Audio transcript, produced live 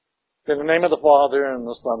In the name of the Father, and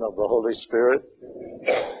the Son, of the Holy Spirit.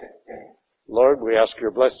 Lord, we ask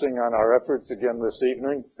your blessing on our efforts again this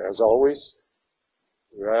evening, as always.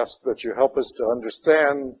 We ask that you help us to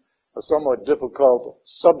understand a somewhat difficult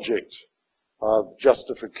subject of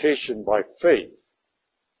justification by faith.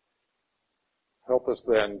 Help us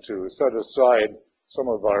then to set aside some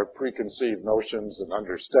of our preconceived notions and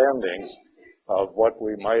understandings of what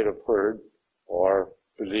we might have heard or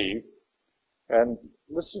believed, and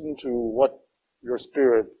listen to what your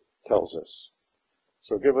Spirit tells us.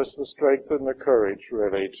 So give us the strength and the courage,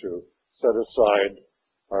 really, to set aside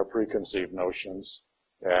our preconceived notions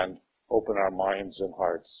and open our minds and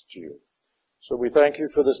hearts to you. So we thank you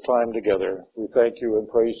for this time together. We thank you and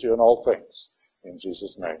praise you in all things. In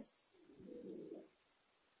Jesus' name.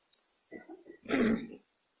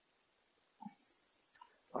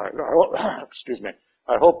 Excuse me.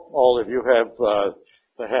 I hope all of you have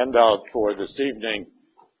the handout for this evening,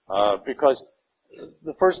 because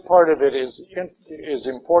the first part of it is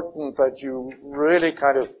important that you really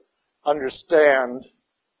kind of understand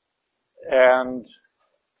and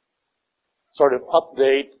sort of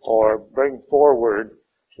update or bring forward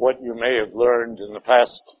what you may have learned in the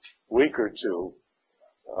past week or two,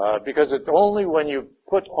 because it's only when you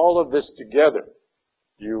put all of this together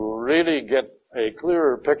you really get a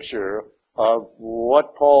clearer picture of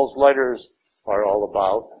what Paul's letters are all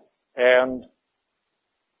about and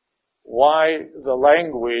why the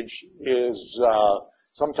language is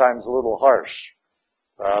sometimes a little harsh,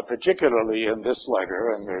 particularly in this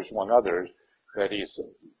letter, and there's one other that he's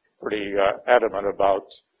pretty adamant about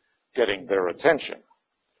getting their attention.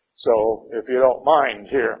 So, if you don't mind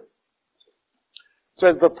here, it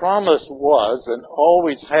says the promise was and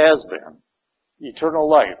always has been eternal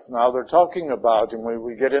life. Now they're talking about, and when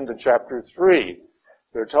we get into chapter 3,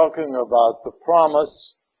 they're talking about the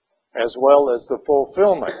promise as well as the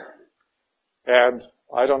fulfillment. And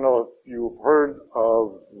I don't know if you've heard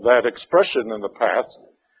of that expression in the past,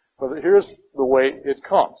 but here's the way it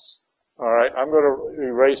comes. All right, I'm going to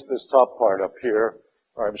erase this top part up here.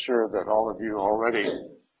 I'm sure that all of you already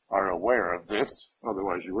are aware of this,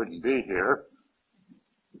 otherwise you wouldn't be here.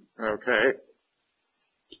 Okay.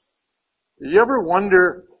 You ever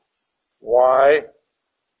wonder why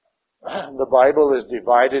the Bible is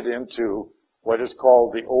divided into what is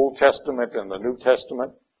called the Old Testament and the New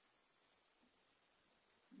Testament?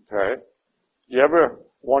 Okay. You ever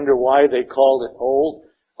wonder why they called it old?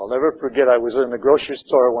 I'll never forget, I was in the grocery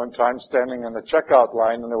store one time standing in the checkout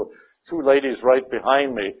line, and there were two ladies right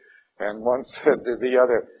behind me, and one said to the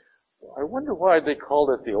other, I wonder why they called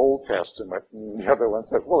it the Old Testament. And the other one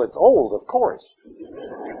said, well, it's old, of course.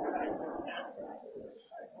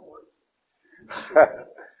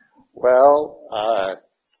 Well,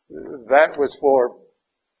 that was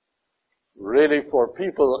really for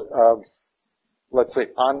people of, let's say,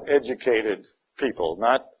 uneducated people,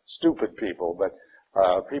 not stupid people, but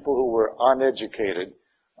people who were uneducated.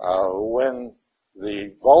 When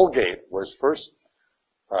the Vulgate was first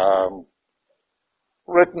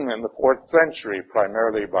written in the 4th century,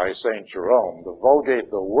 primarily by St. Jerome,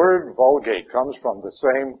 the word Vulgate comes from the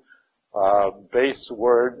same base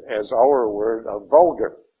word as our word of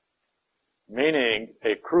vulgar, meaning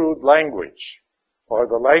a crude language, or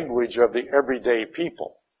the language of the everyday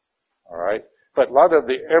people. All right? But a lot of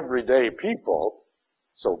the everyday people,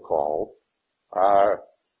 so-called,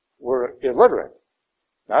 were illiterate.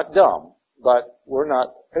 Not dumb, but were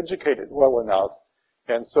not educated well enough.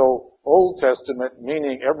 And so, Old Testament,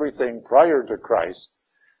 meaning everything prior to Christ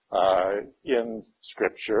in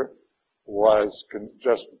Scripture, was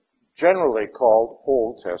just generally called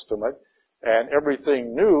Old Testament, and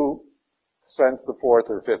everything new since the 4th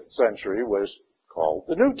or 5th century was called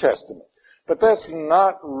the New Testament. But that's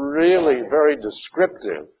not really very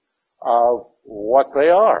descriptive of what they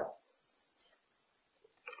are.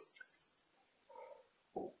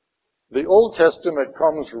 The Old Testament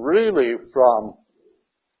comes really from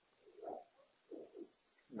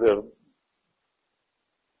the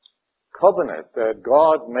covenant that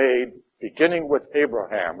God made beginning with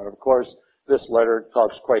Abraham. And of course, this letter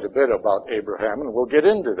talks quite a bit about Abraham, and we'll get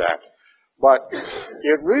into that. But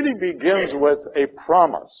it really begins with a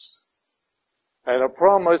promise. And a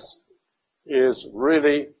promise is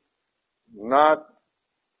really not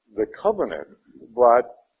the covenant, but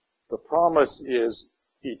the promise is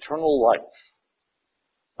eternal life.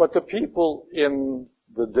 But the people in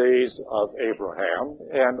the days of Abraham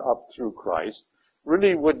and up through Christ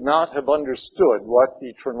really would not have understood what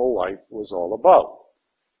eternal life was all about.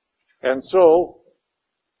 And so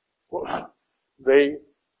they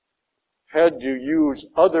had to use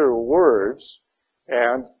other words,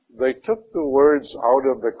 and they took the words out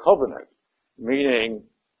of the covenant, meaning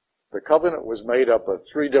the covenant was made up of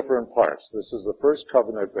three different parts. This is the first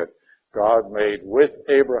covenant that God made with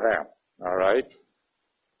Abraham, all right?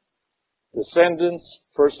 Descendants,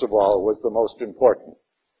 first of all, was the most important.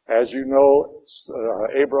 As you know,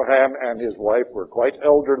 Abraham and his wife were quite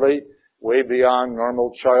elderly, way beyond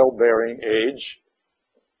normal childbearing age.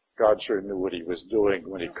 God sure knew what he was doing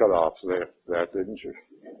when he cut off that, didn't you?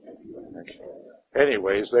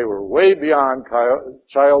 Anyways, they were way beyond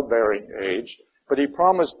childbearing age, but he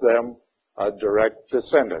promised them a direct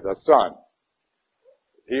descendant, a son.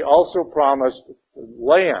 He also promised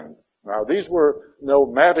land. Now, these were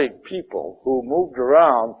nomadic people who moved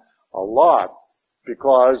around a lot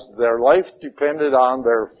because their life depended on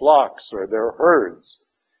their flocks or their herds.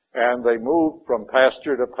 And they moved from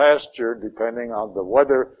pasture to pasture depending on the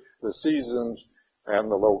weather, the seasons,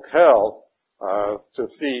 and the locale to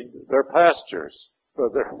feed their pastures,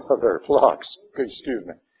 their flocks, excuse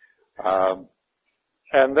me.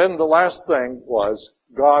 And then the last thing was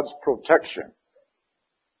God's protection.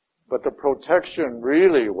 But the protection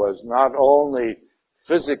really was not only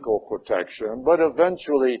physical protection, but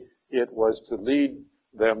eventually it was to lead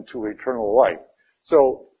them to eternal life.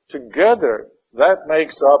 So together, that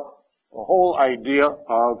makes up the whole idea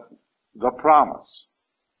of the promise.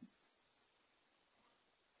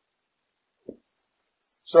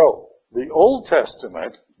 So, the Old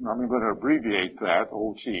Testament, I'm going to abbreviate that,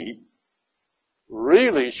 OT,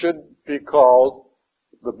 really should be called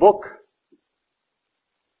the book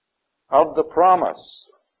of the promise,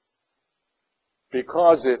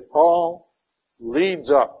 because it all leads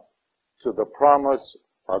up to the promise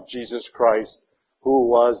of Jesus Christ, who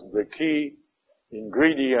was the key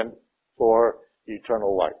ingredient for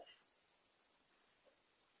eternal life.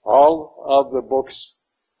 All of the books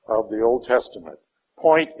of the Old Testament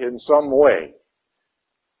point in some way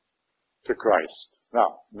to Christ.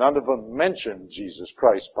 Now, none of them mention Jesus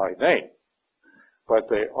Christ by name, but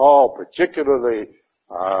they all, particularly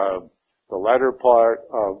the latter part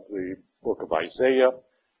of the book of Isaiah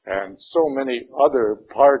and so many other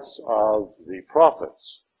parts of the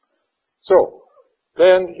prophets. So,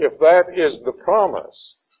 then if that is the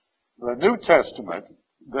promise, the New Testament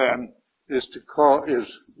then is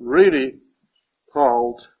really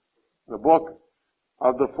called the book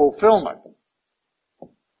of the fulfillment,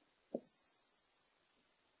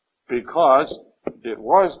 because it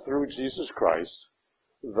was through Jesus Christ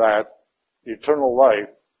that eternal life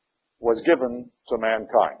was given to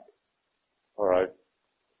mankind. All right.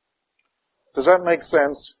 Does that make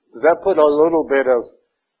sense? Does that put a little bit of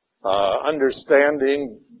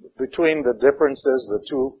understanding between the differences, the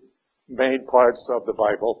two main parts of the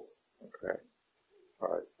Bible? Okay. All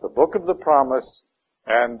right. The book of the promise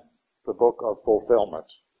and the book of fulfillment.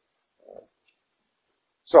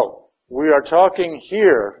 So, we are talking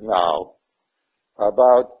here now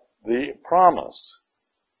about the promise.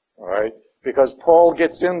 All right? Because Paul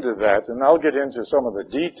gets into that, and I'll get into some of the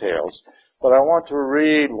details, but I want to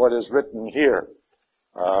read what is written here,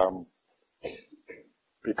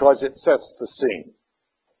 because it sets the scene.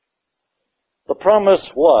 The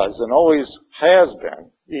promise was, and always has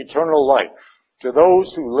been, eternal life to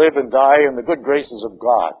those who live and die in the good graces of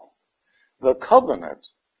God. The covenant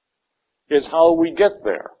is how we get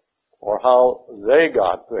there, or how they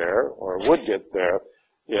got there, or would get there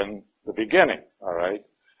in the beginning, all right?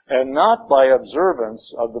 And not by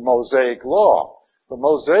observance of the Mosaic law. The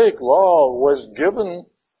Mosaic law was given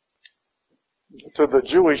to the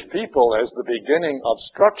Jewish people as the beginning of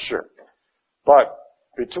structure. But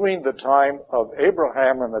between the time of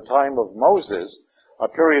Abraham and the time of Moses, a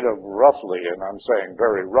period of roughly, and I'm saying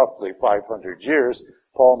very roughly, 500 years,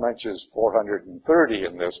 Paul mentions 430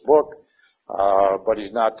 in this book, but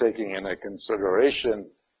he's not taking into consideration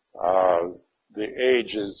the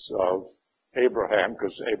ages of Abraham,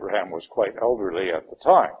 because Abraham was quite elderly at the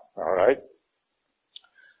time, all right?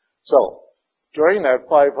 So, during that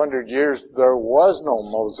 500 years, there was no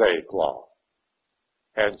Mosaic law.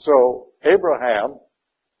 And so, Abraham,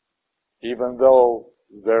 even though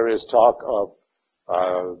there is talk of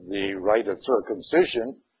the rite of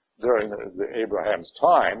circumcision during the Abraham's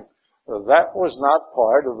time, that was not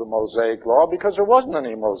part of the Mosaic law because there wasn't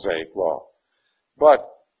any Mosaic law. But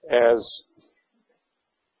as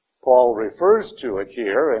Paul refers to it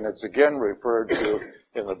here, and it's again referred to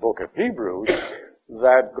in the book of Hebrews,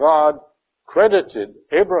 that God credited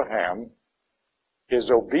Abraham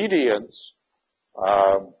his obedience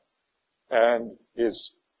and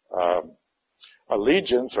his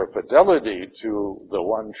allegiance or fidelity to the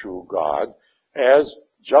one true God as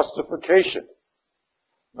justification.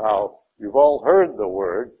 Now, you've all heard the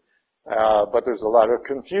word but there's a lot of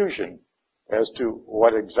confusion as to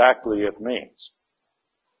what exactly it means.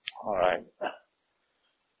 All right.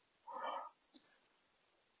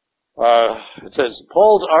 It says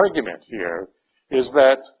Paul's argument here is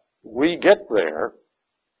that we get there,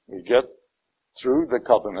 we get through the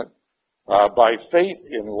covenant by faith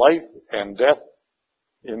in life and death,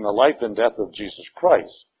 in the life and death of Jesus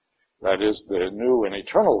Christ. That is the new and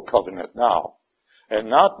eternal covenant now, and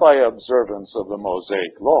not by observance of the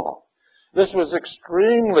Mosaic law. This was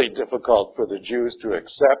extremely difficult for the Jews to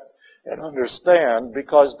accept and understand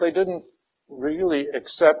because they didn't really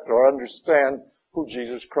accept or understand who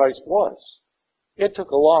Jesus Christ was. It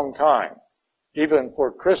took a long time, even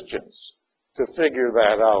for Christians, to figure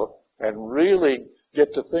that out and really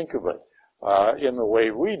get to think of it in the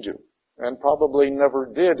way we do, and probably never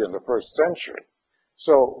did in the first century.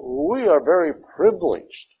 So we are very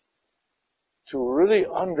privileged to really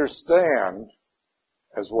understand,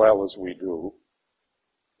 as well as we do,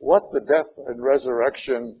 what the death and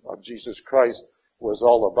resurrection of Jesus Christ was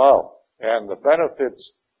all about, and the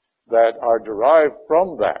benefits that are derived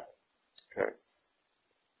from that. Okay.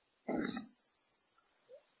 It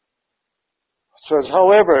says,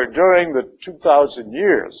 however, during the 2,000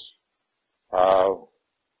 years,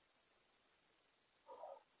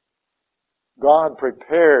 God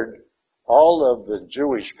prepared all of the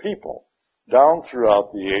Jewish people down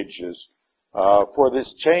throughout the ages for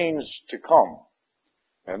this change to come.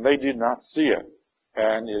 And they did not see it.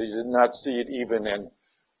 And they did not see it even in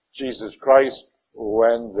Jesus Christ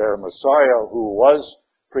when their Messiah, who was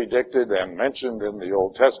predicted and mentioned in the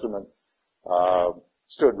Old Testament,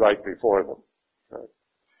 stood right before them. Okay.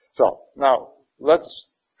 So, now, let's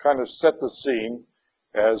kind of set the scene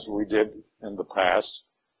as we did in the past.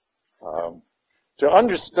 To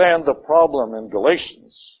understand the problem in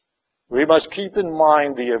Galatians, we must keep in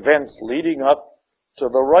mind the events leading up to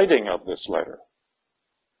the writing of this letter.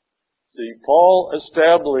 See, Paul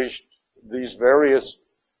established these various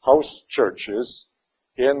house churches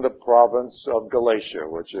in the province of Galatia,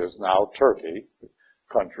 which is now Turkey,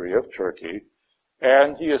 country of Turkey,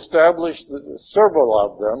 and he established several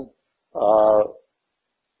of them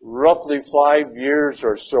roughly 5 years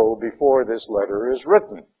or so before this letter is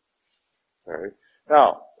written. Okay.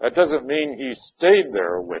 Now, that doesn't mean he stayed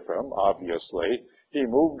there with them, obviously. He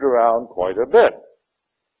moved around quite a bit.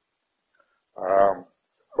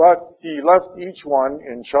 But he left each one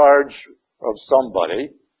in charge of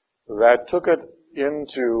somebody that took it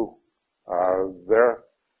into their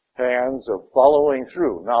hands of following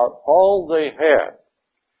through. Now, all they had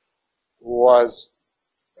was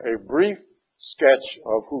a brief sketch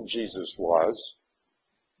of who Jesus was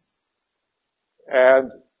and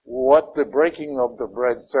what the breaking of the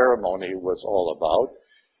bread ceremony was all about.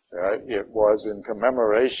 It was in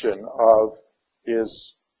commemoration of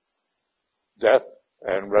his death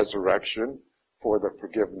and resurrection for the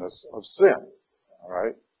forgiveness of sin. All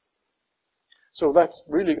right? So that's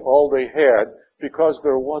really all they had, because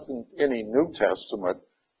there wasn't any New Testament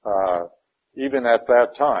even at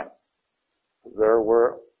that time. There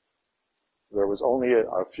was only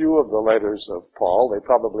a few of the letters of Paul. They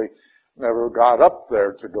probably never got up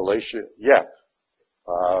there to Galatia yet.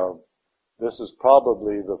 This is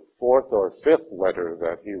probably the 4th or 5th letter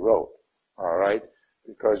that he wrote. All right?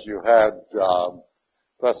 Because you had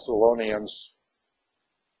Thessalonians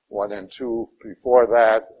 1 and 2 before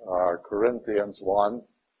that, Corinthians 1.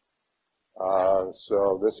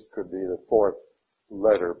 So this could be the 4th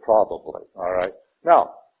letter probably. All right.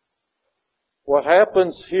 Now, what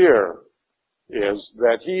happens here is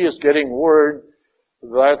that he is getting word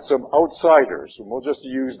that some outsiders, and we'll just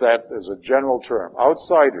use that as a general term,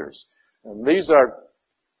 outsiders, and these are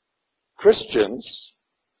Christians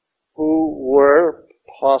who were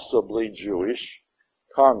possibly Jewish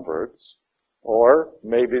converts, or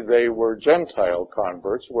maybe they were Gentile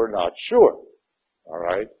converts, we're not sure. All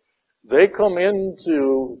right? They come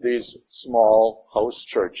into these small house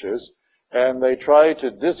churches and they try to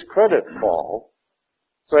discredit Paul,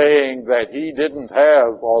 saying that he didn't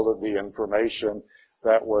have all of the information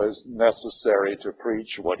that was necessary to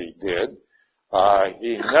preach what he did.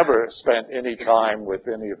 He never spent any time with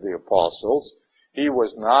any of the apostles. He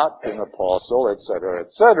was not an apostle, etc.,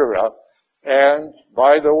 etc. And,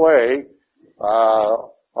 by the way,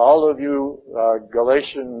 all of you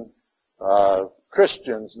Galatian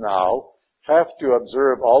Christians now have to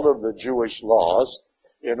observe all of the Jewish laws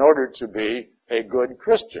in order to be a good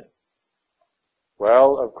Christian.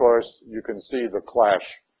 Well, of course, you can see the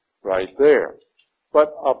clash right there.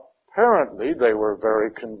 But apparently they were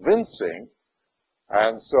very convincing,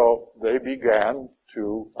 and so they began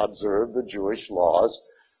to observe the Jewish laws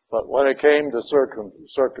But when it came to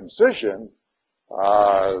circumcision,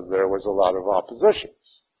 there was a lot of opposition.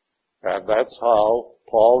 And that's how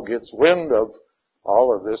Paul gets wind of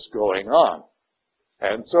all of this going on.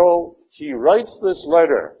 And so he writes this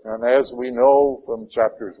letter, and as we know from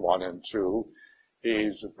chapters 1 and 2,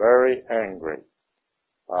 he's very angry.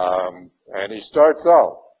 And he starts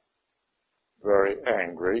out very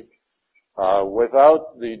angry,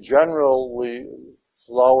 without the generally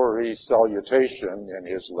flowery salutation in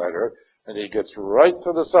his letter, and he gets right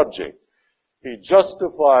to the subject. He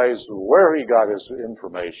justifies where he got his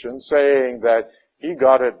information, saying that he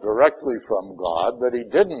got it directly from God, that he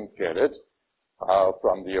didn't get it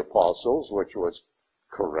from the apostles, which was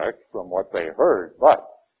correct from what they heard, but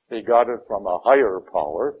he got it from a higher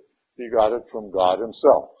power. He got it from God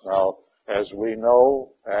himself. Now, as we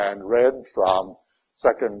know and read from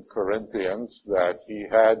 2 Corinthians, that he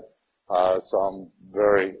had some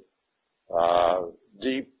very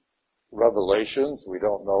deep revelations. We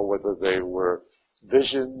don't know whether they were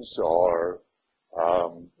visions or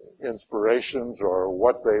inspirations or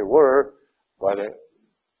what they were, but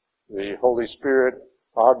the Holy Spirit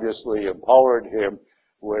obviously empowered him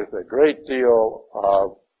with a great deal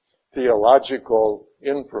of theological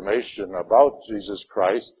information about Jesus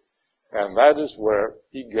Christ, and that is where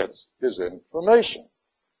he gets his information.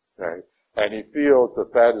 Okay? And he feels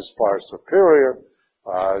that that is far superior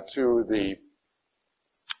to the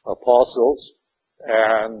apostles,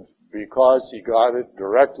 and because he got it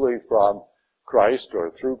directly from Christ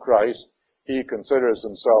or through Christ, he considers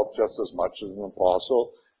himself just as much as an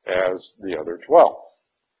apostle as the other 12.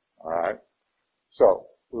 All right? So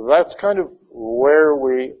that's kind of where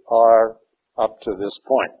we are up to this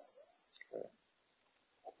point. Okay.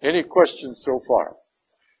 Any questions so far?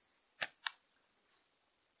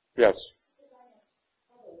 Yes.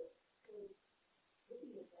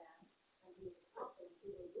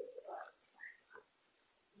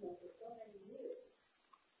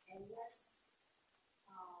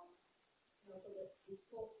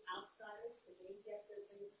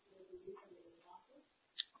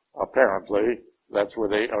 Apparently, that's where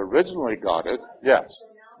they originally got it. Yes.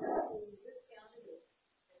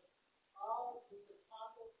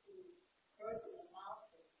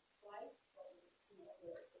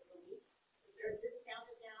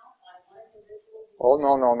 Oh,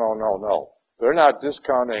 no. They're not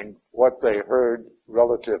discounting what they heard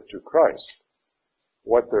relative to Christ.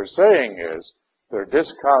 What they're saying is they're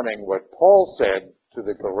discounting what Paul said to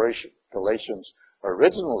the Galatians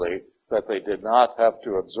originally, that they did not have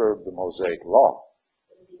to observe the Mosaic law.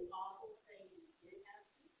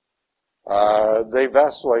 They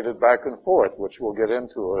vacillated back and forth, which we'll get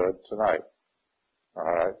into tonight. All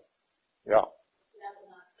right. Yeah.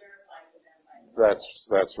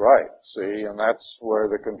 That's right. See, and that's where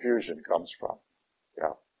the confusion comes from.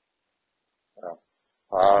 Yeah.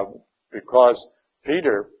 Because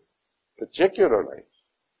Peter, particularly,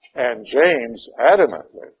 and James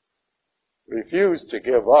adamantly refused to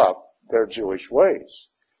give up their Jewish ways.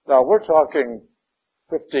 Now, we're talking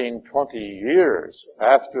 15, 20 years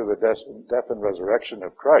after the death and resurrection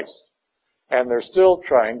of Christ, and they're still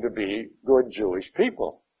trying to be good Jewish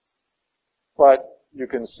people. But you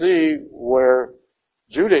can see where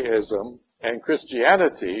Judaism and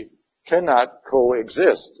Christianity cannot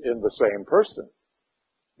coexist in the same person.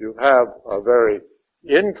 You have a very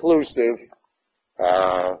inclusive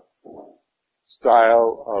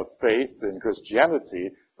style of faith in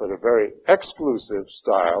Christianity, but a very exclusive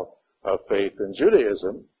style of faith in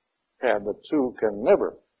Judaism, and the two can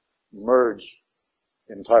never merge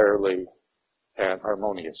entirely and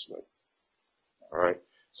harmoniously. All right?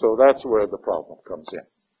 So that's where the problem comes in.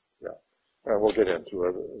 Yeah. And we'll get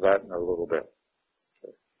into that in a little bit.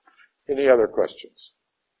 Okay. Any other questions?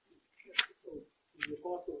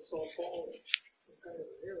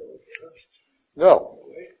 No.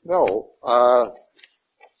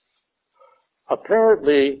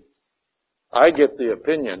 Apparently, I get the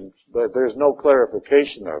opinion, but there's no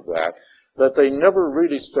clarification of that they never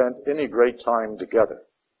really spent any great time together.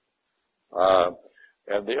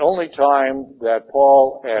 And the only time that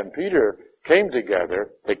Paul and Peter came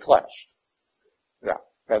together, they clashed. Yeah.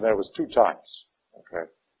 And there was 2 times. Okay.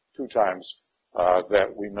 2 times,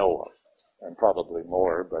 that we know of. And probably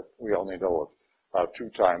more, but we only know of 2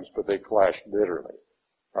 times, but they clashed bitterly.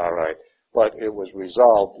 All right. But it was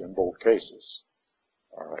resolved in both cases.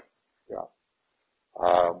 All right. Yeah.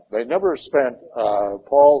 They never spent,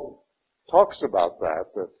 Paul talks about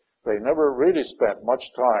that they never really spent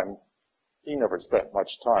much time, he never spent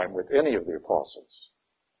much time with any of the apostles.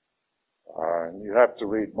 And you have to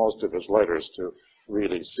read most of his letters to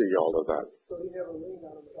really see all of that. So he never leaned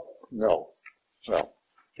on them at all? No.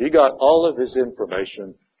 He got all of his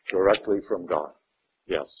information directly from God.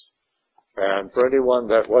 Yes. And for anyone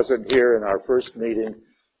that wasn't here in our first meeting,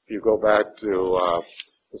 if you go back to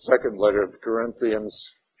the second letter of the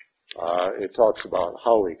Corinthians, it talks about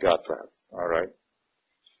how he got that. All right.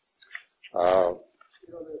 The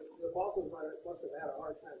apostles must have had a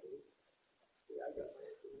hard time.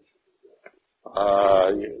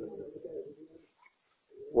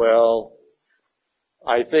 Well,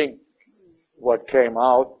 I think what came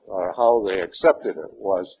out, or how they accepted it,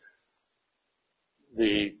 was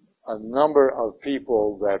a number of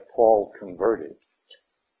people that Paul converted,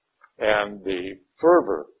 and the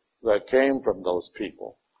fervor that came from those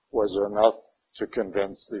people was enough to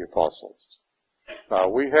convince the apostles. Now,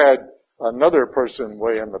 we had another person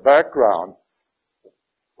way in the background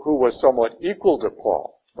who was somewhat equal to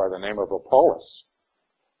Paul, by the name of Apollos,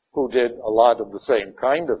 who did a lot of the same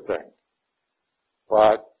kind of thing.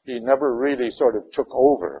 But he never really sort of took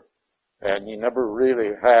over, and he never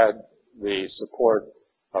really had the support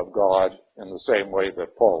of God in the same way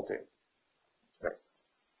that Paul did. Okay.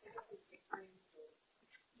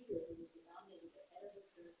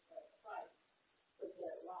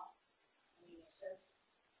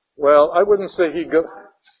 Well, I wouldn't say he go.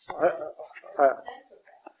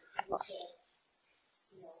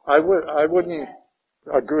 I wouldn't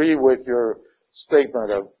agree with your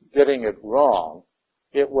statement of getting it wrong.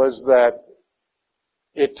 It was that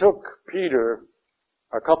it took Peter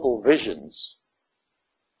a couple visions,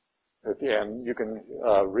 and you can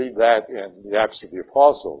read that in the Acts of the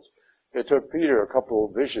Apostles. It took Peter a couple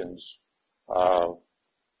of visions from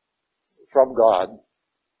God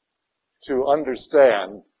to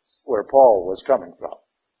understand where Paul was coming from.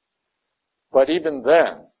 But even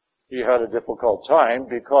then, he had a difficult time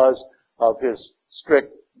because of his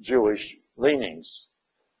strict Jewish leanings.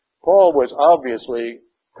 Paul was obviously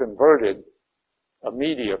converted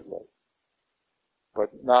immediately,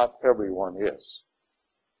 but not everyone is.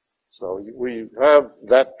 So we have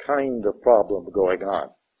that kind of problem going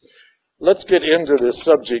on. Let's get into this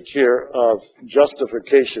subject here of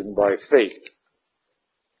justification by faith.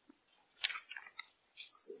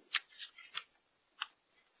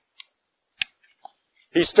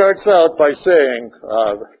 He starts out by saying,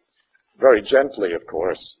 very gently, of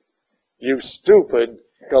course, "You stupid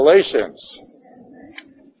Galatians.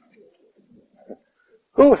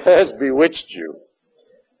 Who has bewitched you?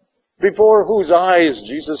 Before whose eyes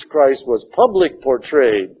Jesus Christ was publicly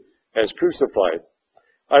portrayed as crucified.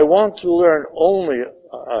 I want to learn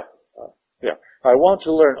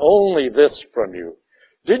only this from you.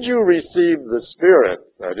 Did you receive the Spirit,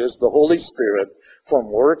 that is, the Holy Spirit,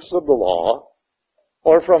 from works of the law,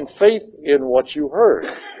 or from faith in what you heard?"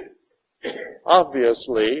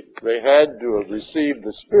 Obviously, they had to have received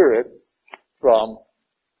the Spirit from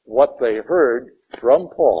what they heard from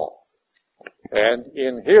Paul. And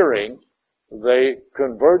in hearing, they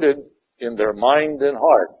converted in their mind and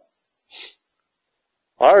heart.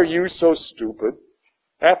 Are you so stupid?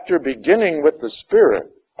 After beginning with the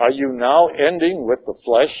Spirit, are you now ending with the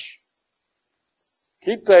flesh?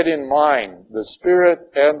 Keep that in mind, the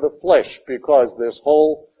Spirit and the flesh, because this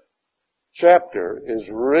whole chapter is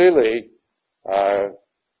really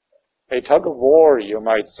a tug of war, you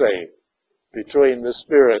might say, between the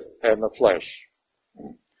Spirit and the flesh.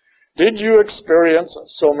 Did you experience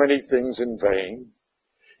so many things in vain?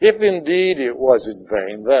 If indeed it was in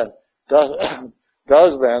vain, then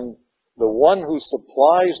does then the one who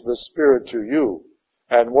supplies the Spirit to you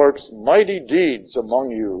and works mighty deeds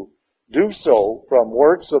among you do so from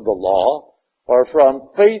works of the law or from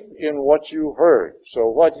faith in what you heard? So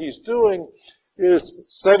what he's doing is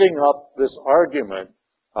setting up this argument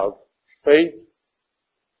of faith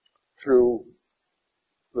through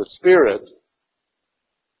the Spirit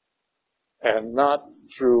and not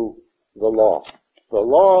through the law. The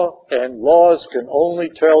law and laws can only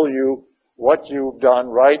tell you what you've done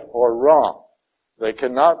right or wrong. They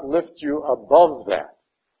cannot lift you above that.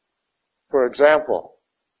 For example,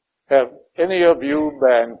 have any of you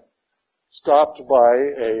been stopped by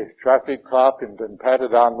a traffic cop and been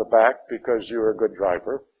patted on the back because you're a good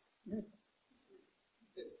driver?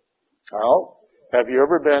 No. Have you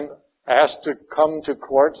ever been asked to come to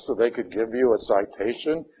court so they could give you a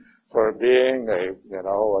citation for being a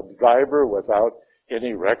driver without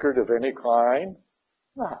any record of any kind?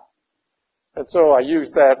 No. And so I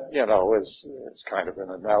use that, as kind of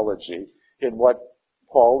an analogy in what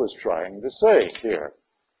Paul is trying to say here.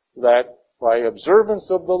 That by observance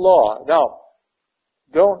of the law, now,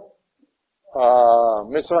 don't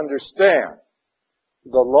misunderstand.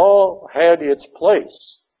 The law had its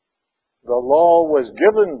place. The law was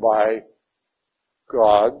given by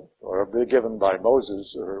God, or be given by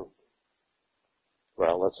Moses, or,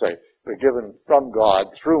 well, let's say, be given from God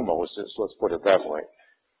through Moses, let's put it that way.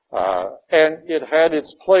 And it had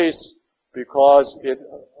its place because it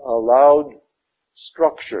allowed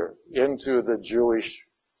structure into the Jewish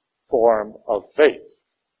form of faith.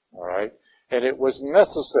 All right? And it was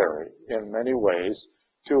necessary in many ways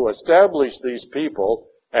to establish these people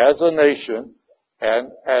as a nation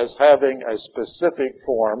and as having a specific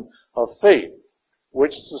form of faith,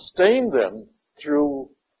 which sustained them through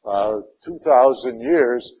 2,000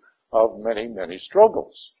 years of many, many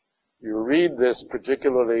struggles. You read this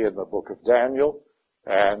particularly in the book of Daniel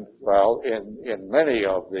and, well, in many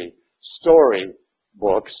of the story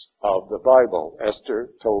books of the Bible, Esther,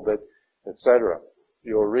 Tobit, etc.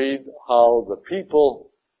 You'll read how the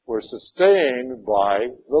people were sustained by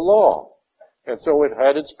the law. And so it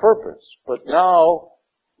had its purpose. But now,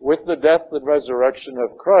 with the death and resurrection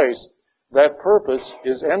of Christ, that purpose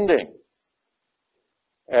is ending.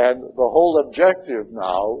 And the whole objective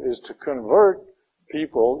now is to convert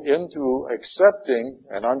people into accepting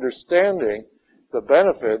and understanding the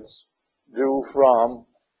benefits due from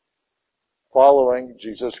following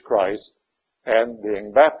Jesus Christ and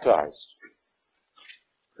being baptized.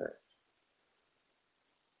 Okay.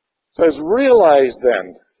 It says, realize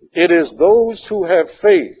then, it is those who have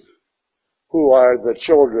faith who are the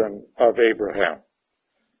children of Abraham.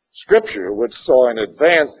 Scripture, which saw in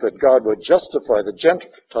advance that God would justify the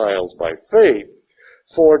Gentiles by faith,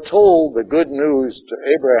 foretold the good news to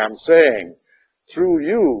Abraham, saying, through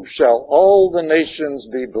you shall all the nations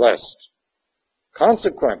be blessed.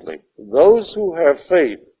 Consequently, those who have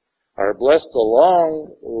faith are blessed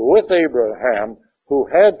along with Abraham, who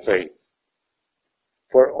had faith.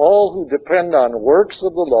 For all who depend on works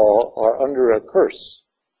of the law are under a curse.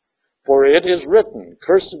 For it is written,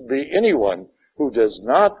 cursed be anyone who does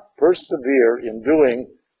not persevere in doing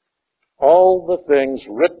all the things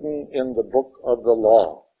written in the book of the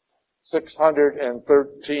law.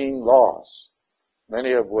 613 laws,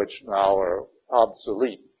 many of which now are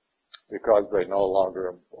obsolete because they no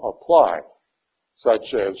longer apply,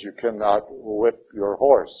 such as you cannot whip your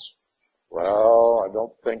horse. Well, I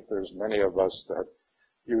don't think there's many of us that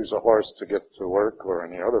use a horse to get to work or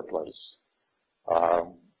any other place.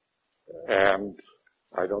 And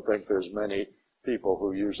I don't think there's many people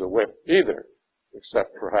who use a whip either,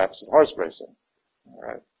 except perhaps in horse racing. All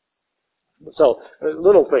right. So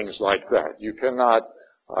little things like that. You cannot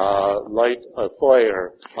light a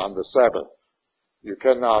fire on the Sabbath. You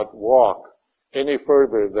cannot walk any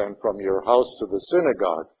further than from your house to the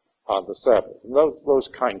synagogue on the Sabbath. And those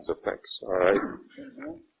kinds of things. All right.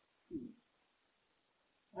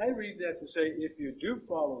 I read that to say, if you do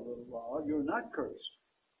follow the law, you're not cursed.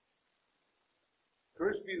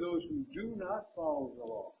 Cursed be those who do not follow the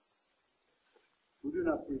law, who do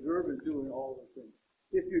not preserve in doing all the things.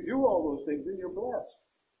 If you do all those things, then you're blessed.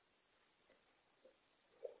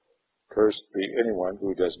 Cursed be anyone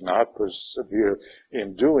who does not persevere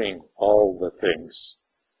in doing all the things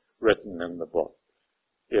written in the book.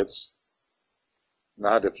 It's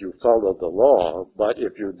not if you follow the law, but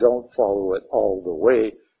if you don't follow it all the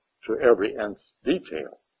way to every nth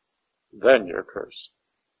detail, then you're cursed.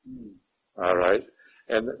 All right?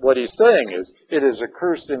 And what he's saying is, it is a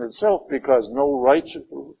curse in itself because no righteous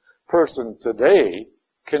person today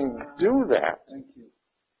can do that. Thank you.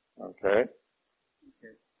 Okay?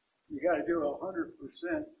 You got to do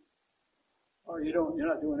 100%, or you're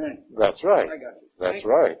not doing anything. That's right. I got you. That's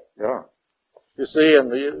right. Yeah. You see, and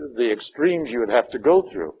the extremes you would have to go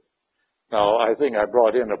through. Now, I think I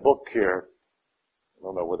brought in a book here. I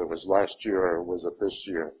don't know whether it was last year or was it this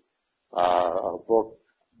year. A book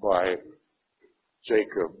by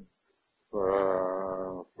Jacob.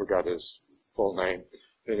 Forgot his full name.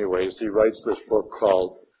 Anyways, he writes this book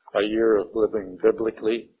called A Year of Living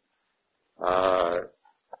Biblically.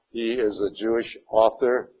 He is a Jewish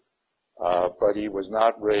author, but he was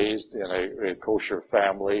not raised in a kosher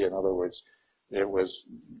family. In other words,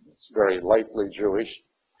 it's very lightly Jewish.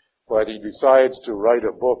 But he decides to write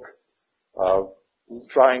a book of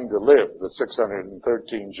trying to live the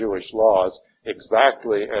 613 Jewish laws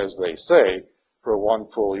exactly as they say for one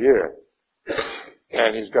full year.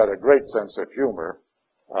 And he's got a great sense of humor.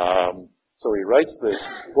 So he writes this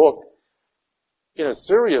book in a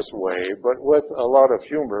serious way, but with a lot of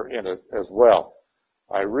humor in it as well.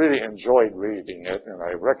 I really enjoyed reading it, and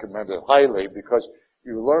I recommend it highly because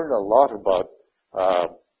you learn a lot about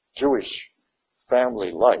Jewish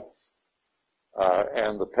family life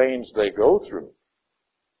and the pains they go through.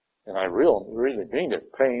 And I really mean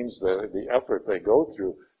it, pains, the effort they go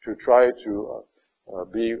through to try to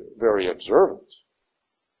be very observant.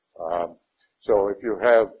 So if you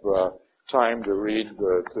have time to read,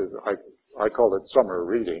 I call it summer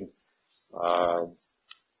reading,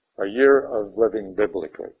 A Year of Living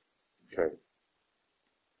Biblically. Okay.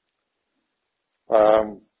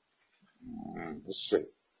 Let's see.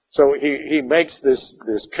 So he makes this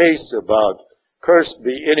case about cursed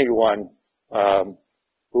be anyone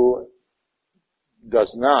who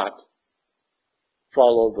does not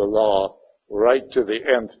follow the law right to the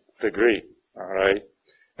nth degree. All right,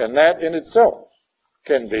 and that in itself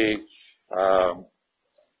can be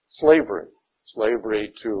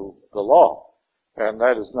slavery to the law, and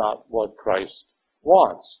that is not what Christ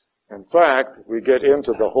wants. In fact, we get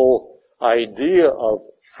into the whole idea of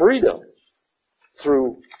freedom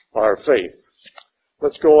through our faith.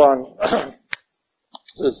 Let's go on. It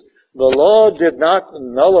says, the law did not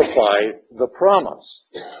nullify the promise.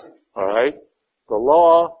 All right? The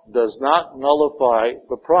law does not nullify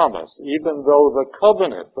the promise, even though the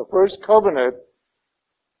covenant, the first covenant,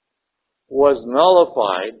 was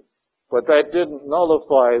nullified, but that didn't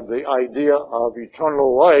nullify the idea of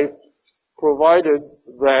eternal life, provided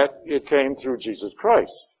that it came through Jesus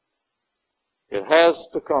Christ. It has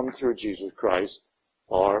to come through Jesus Christ,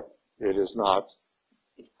 or it is not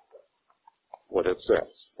what it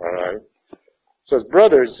says. All right? It says,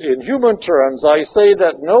 brothers, in human terms, I say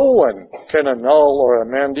that no one can annul or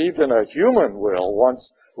amend even a human will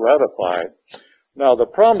once ratified. Now, the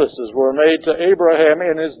promises were made to Abraham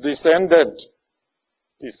and his descendant,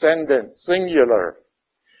 singular.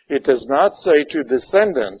 It does not say to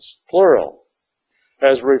descendants, plural,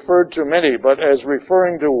 as referred to many, but as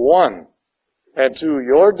referring to one, and to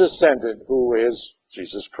your descendant, who is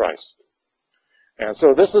Jesus Christ. And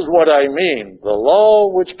so this is what I mean. The law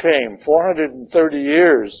which came 430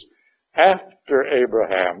 years after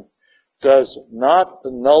Abraham does not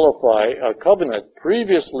nullify a covenant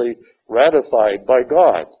previously ratified by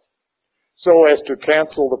God, so as to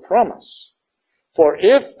cancel the promise. For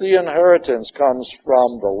if the inheritance comes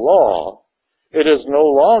from the law, it is no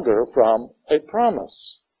longer from a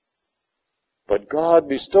promise. But God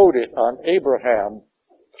bestowed it on Abraham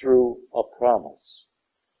through a promise.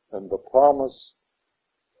 And the promise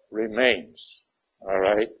remains. All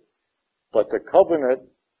right? But the covenant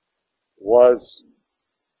was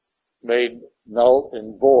made null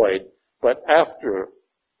and void, but after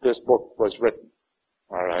this book was written.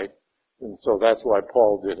 All right? And so that's why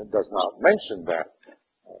Paul does not mention that.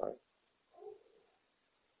 All right.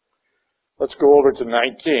 Let's go over to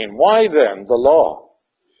 19. Why then the law?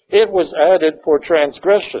 It was added for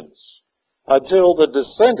transgressions until the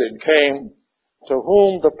descendant came to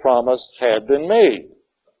whom the promise had been made.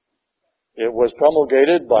 It was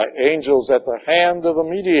promulgated by angels at the hand of a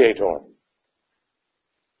mediator,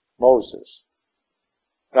 Moses.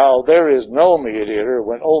 Now, there is no mediator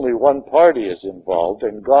when only one party is involved,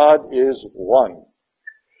 and God is one.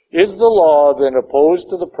 Is the law then opposed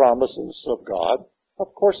to the promises of God?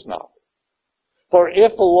 Of course not. For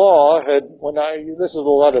if the law had, this is a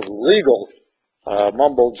lot of legal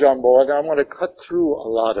mumbo jumbo, and I'm going to cut through a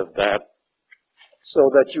lot of that so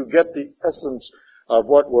that you get the essence of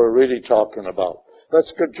what we're really talking about.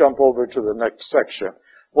 Let's jump over to the next section.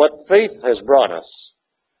 What faith has brought us.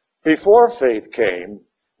 Before faith came,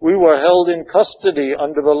 we were held in custody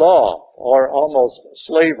under the law, or almost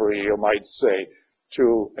slavery, you might say,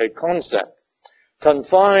 to a concept,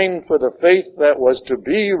 confined for the faith that was to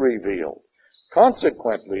be revealed.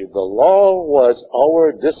 Consequently, the law was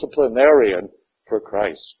our disciplinarian for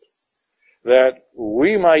Christ, that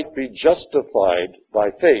we might be justified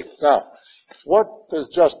by faith. Now, what does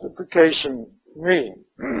justification mean?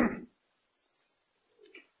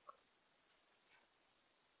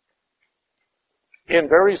 In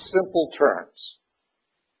very simple terms,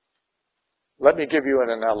 let me give you an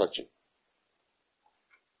analogy.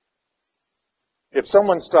 If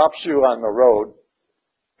someone stops you on the road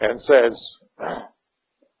and says,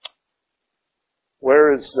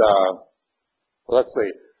 where is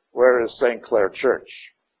St. Clair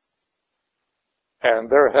Church? And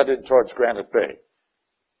they're headed towards Granite Bay.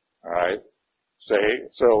 All right?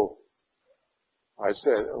 So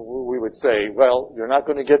we would say, well, you're not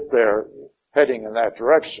going to get there heading in that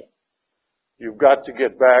direction. You've got to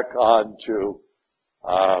get back onto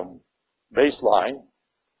Baseline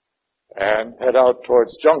and head out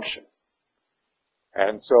towards Junction.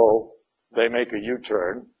 And so they make a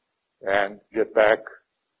U-turn and get back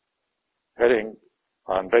heading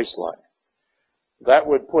on Baseline. That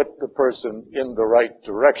would put the person in the right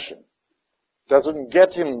direction. Doesn't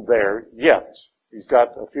get him there yet. He's got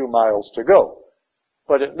a few miles to go.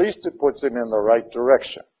 But at least it puts him in the right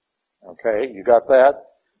direction. Okay, you got that?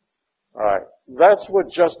 All right. That's what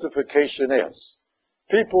justification is.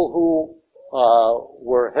 People who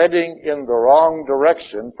were heading in the wrong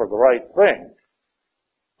direction for the right thing,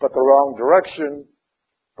 but the wrong direction,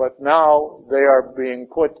 but now they are being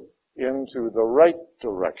put into the right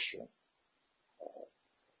direction.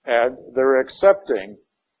 And they're accepting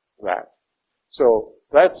that. So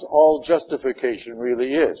that's all justification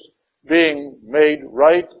really is. Being made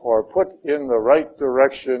right or put in the right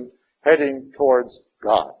direction, heading towards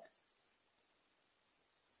God.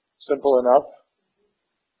 Simple enough?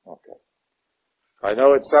 Okay. I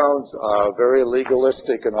know it sounds very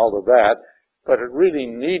legalistic and all of that, but it really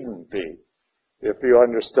needn't be if you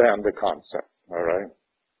understand the concept. All right?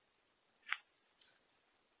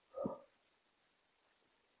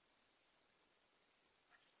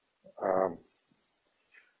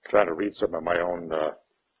 Trying to read some of my own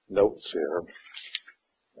notes here.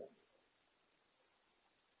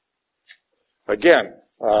 Again,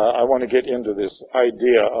 I want to get into this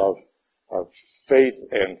idea of faith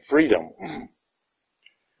and freedom.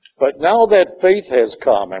 But now that faith has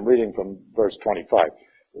come, I'm reading from verse 25,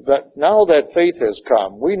 that now that faith has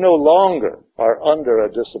come, we no longer are under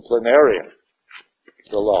a disciplinarian,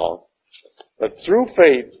 the law, but through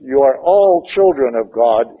faith you are all children of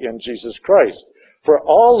God in Jesus Christ. For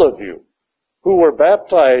all of you who were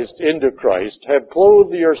baptized into Christ have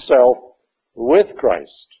clothed yourself with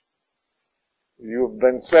Christ. You've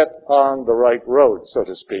been set on the right road, so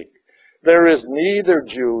to speak. There is neither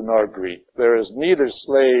Jew nor Greek. There is neither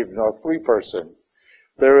slave nor free person.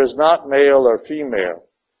 There is not male or female.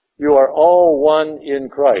 You are all one in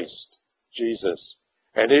Christ, Jesus.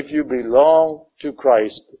 And if you belong to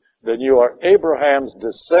Christ, then you are Abraham's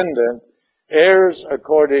descendant, heirs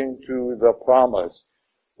according to the promise.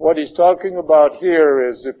 What he's talking about here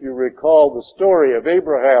is, if you recall the story of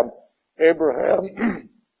Abraham, Abraham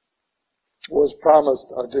was promised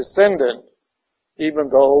a descendant, even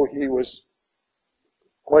though he was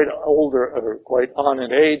quite older, or quite on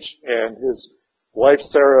in age, and his wife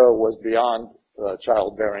Sarah was beyond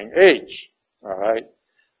childbearing age. All right.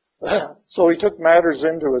 So he took matters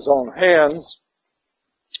into his own hands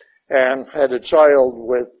and had a child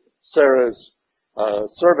with Sarah's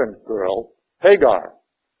servant girl, Hagar.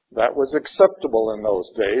 That was acceptable in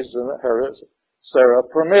those days, and Sarah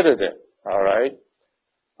permitted it. All right.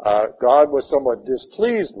 God was somewhat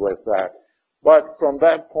displeased with that. But from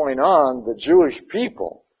that point on, the Jewish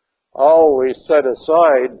people always set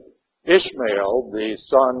aside Ishmael, the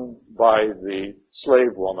son by the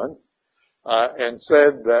slave woman, and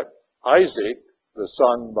said that Isaac, the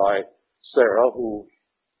son by Sarah, who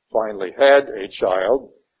finally had a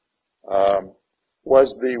child,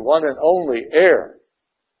 was the one and only heir.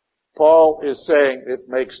 Paul is saying it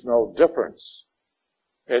makes no difference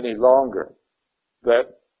any longer that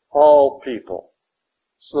all people,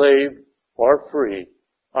 slave or free,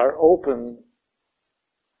 are open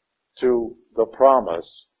to the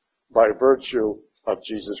promise by virtue of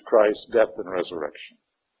Jesus Christ's death and resurrection.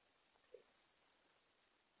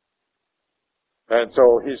 And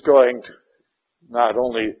so he's going to not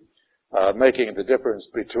only making the difference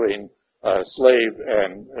between slave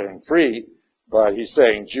and free, but he's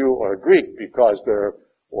saying Jew or Greek, because there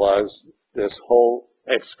was this whole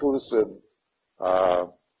exclusive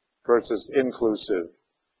versus inclusive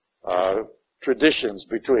traditions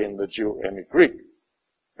between the Jew and the Greek.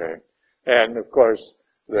 Okay? And of course,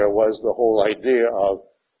 there was the whole idea of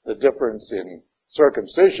the difference in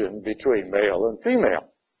circumcision between male and female.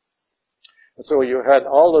 And so you had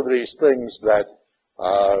all of these things that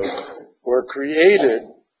were created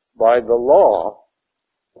by the law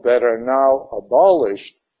that are now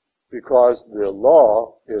abolished because the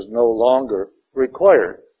law is no longer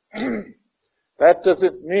required. That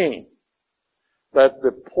doesn't mean that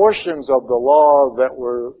the portions of the law that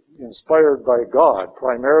were inspired by God,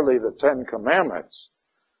 primarily the Ten Commandments,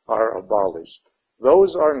 are abolished.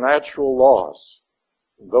 Those are natural laws.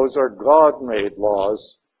 Those are God-made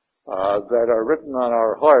laws that are written on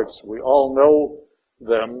our hearts. We all know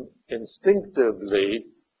them instinctively,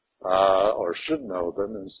 or should know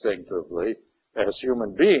them instinctively as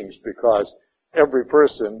human beings, because every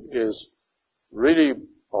person is really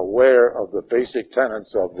aware of the basic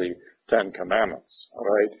tenets of the Ten Commandments. All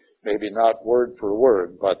right? Maybe not word for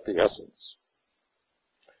word, but the essence.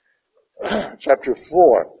 Chapter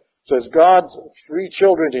 4 says, God's free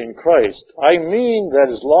children in Christ. I mean that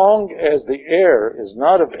as long as the heir is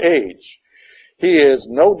not of age, he is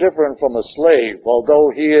no different from a slave,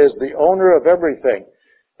 although he is the owner of everything.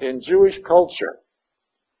 In Jewish culture,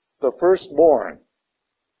 the firstborn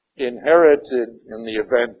inherited, in the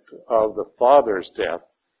event of the father's death,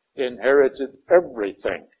 inherited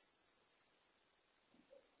everything.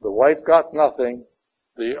 The wife got nothing.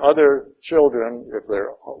 The other children, if there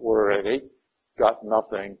were any, got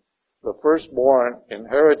nothing. The firstborn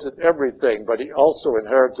inherited everything, but he also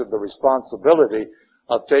inherited the responsibility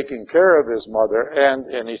of taking care of his mother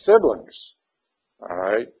and any siblings. All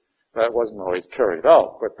right? That wasn't always carried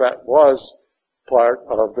out, but that was part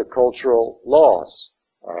of the cultural laws.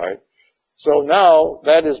 All right? So now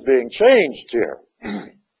that is being changed here.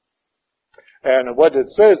 And what it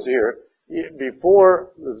says here,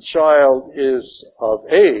 before the child is of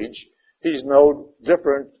age, he's no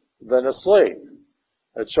different than a slave.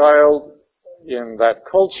 A child in that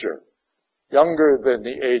culture, younger than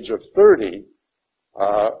the age of 30,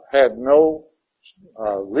 had no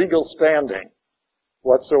legal standing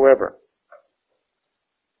whatsoever.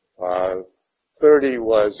 30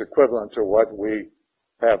 was equivalent to what we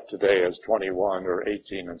have today as 21 or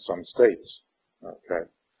 18 in some states. Okay.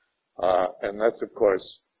 And that's, of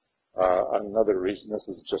course, another reason. This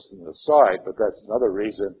is just an aside, but that's another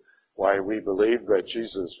reason why we believe that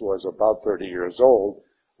Jesus was about 30 years old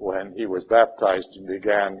when he was baptized and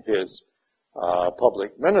began his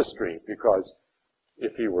public ministry, because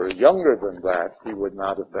if he were younger than that, he would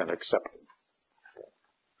not have been accepted.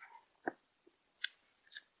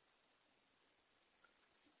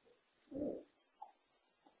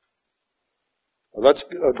 Let's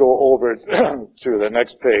go over to the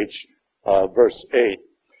next page, verse 8.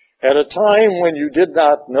 At a time when you did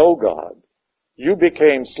not know God, you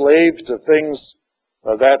became slaves to things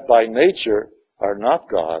that by nature are not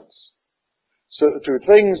God's. So to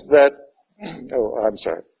things that,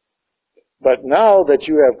 But now that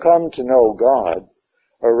you have come to know God,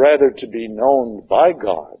 or rather to be known by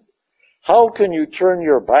God, how can you turn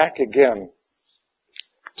your back again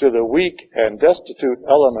to the weak and destitute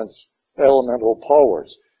elemental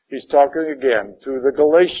powers? He's talking again to the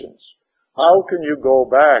Galatians. How can you go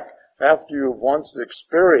back after you've once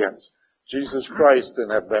experienced Jesus Christ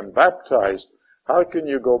and have been baptized? How can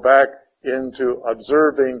you go back into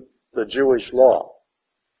observing the Jewish law?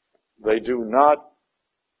 They do not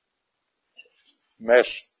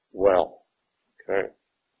mesh well. Okay?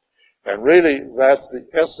 And really, that's the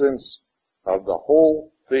essence of the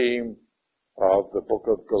whole theme of the book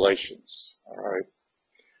of Galatians. All right?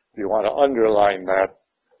 If you want to underline that,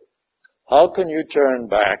 how can you turn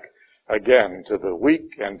back again to the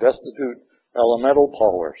weak and destitute elemental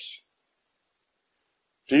powers?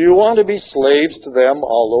 Do you want to be slaves to them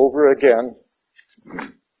all over again?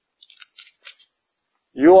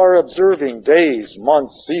 You are observing days,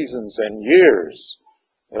 months, seasons, and years,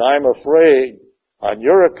 and I'm afraid on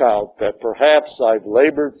your account that perhaps I've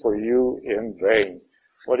labored for you in vain.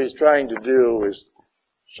 What he's trying to do is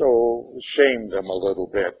shame them a little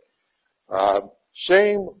bit.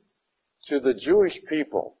 Shame to the Jewish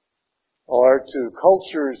people or to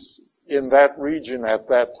cultures in that region at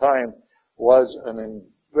that time was a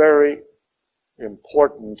very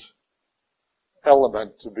important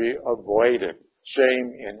element to be avoided.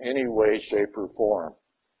 Shame in any way, shape, or form.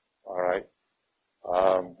 All right?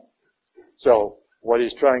 So what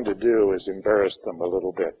he's trying to do is embarrass them a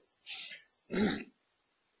little bit.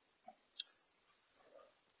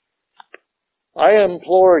 I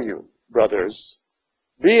implore you, brothers,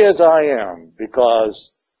 be as I am,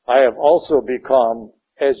 because I have also become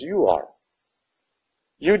as you are.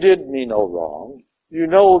 You did me no wrong. You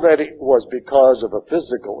know that it was because of a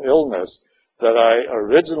physical illness that I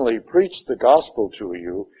originally preached the gospel to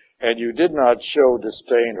you, and you did not show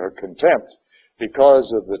disdain or contempt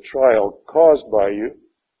because of the trial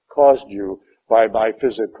caused you by my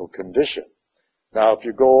physical condition. Now, if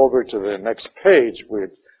you go over to the next page,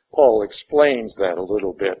 where Paul explains that a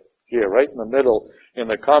little bit here, right in the middle in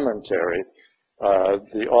the commentary,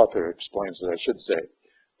 the author explains it, I should say.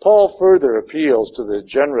 Paul further appeals to the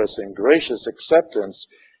generous and gracious acceptance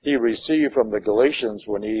he received from the Galatians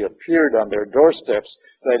when he appeared on their doorsteps,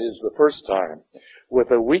 that is the first time, with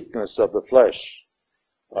a weakness of the flesh.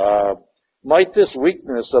 Might this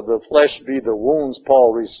weakness of the flesh be the wounds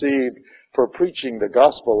Paul received for preaching the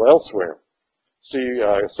gospel elsewhere? See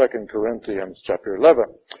 2 Corinthians chapter 11.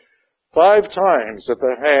 5 times at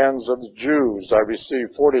the hands of the Jews I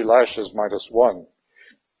received 40 lashes minus 1.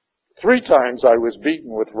 3 times I was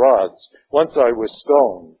beaten with rods. Once I was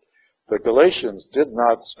stoned. The Galatians did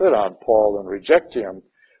not spit on Paul and reject him,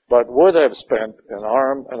 but would have spent an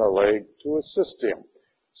arm and a leg to assist him.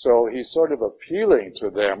 So he's sort of appealing to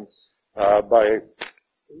them by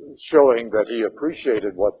showing that he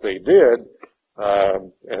appreciated what they did,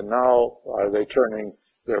 and now are they turning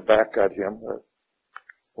their back at him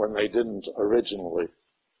when they didn't originally.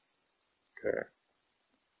 Okay.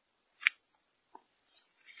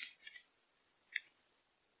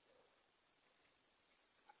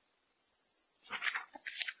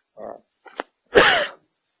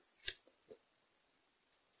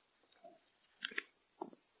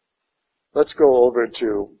 let's go over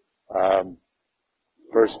to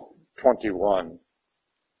verse 21. It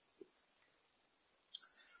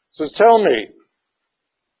says, tell me,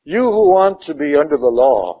 you who want to be under the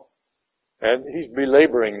law, and he's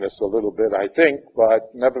belaboring this a little bit, I think, but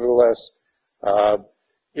nevertheless,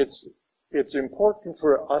 it's important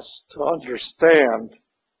for us to understand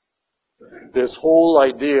this whole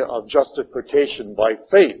idea of justification by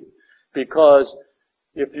faith, because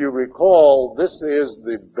if you recall, this is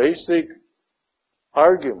the basic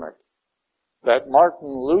argument that Martin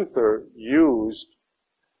Luther used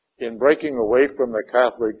in breaking away from the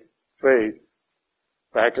Catholic faith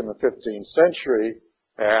back in the 15th century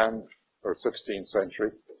or 16th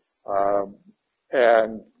century,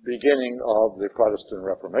 and beginning of the Protestant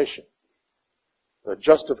Reformation. The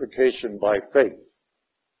justification by faith.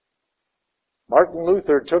 Martin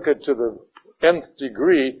Luther took it to the nth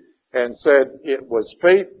degree and said it was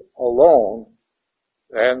faith alone,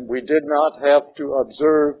 and we did not have to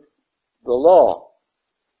observe the law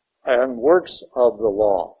and works of the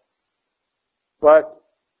law. But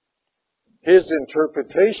his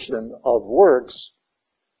interpretation of works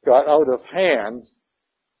got out of hand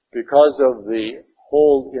because of the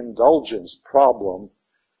whole indulgence problem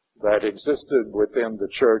that existed within the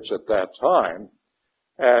church at that time.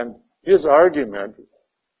 And his argument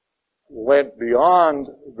went beyond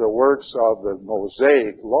the works of the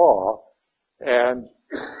Mosaic law and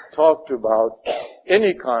talked about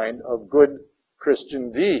any kind of good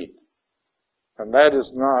Christian deed. And that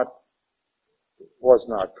was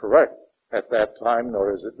not correct at that time,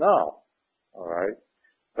 nor is it now. All right?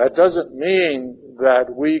 That doesn't mean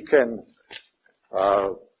that we can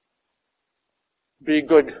be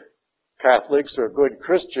good Catholics or good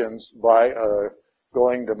Christians by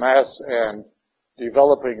going to Mass and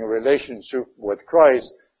developing a relationship with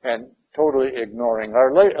Christ and totally ignoring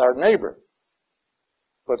our neighbor.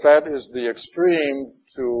 But that is the extreme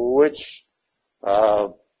to which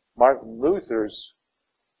Martin Luther's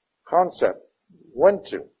concept went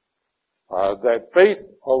to. That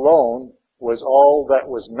faith alone was all that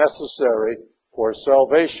was necessary for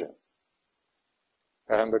salvation.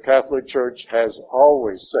 And the Catholic Church has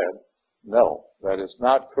always said, no, that is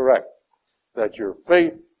not correct. That your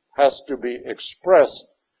faith has to be expressed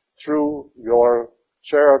through your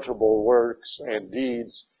charitable works and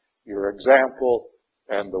deeds, your example,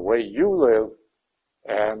 and the way you live,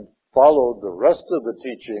 and follow the rest of the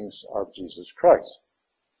teachings of Jesus Christ.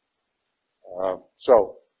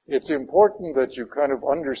 So it's important that you kind of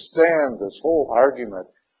understand this whole argument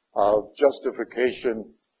of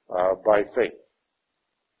justification by faith,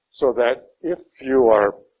 so that if you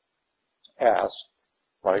are asked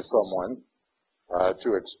by someone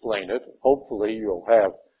to explain it, hopefully you'll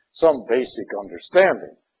have some basic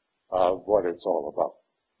understanding of what it's all about.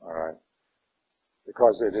 All right?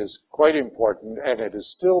 Because it is quite important, and it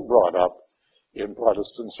is still brought up in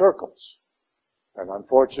Protestant circles. And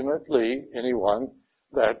unfortunately, anyone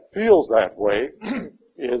that feels that way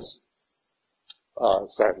is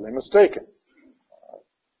sadly mistaken.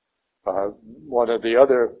 One of the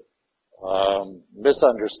other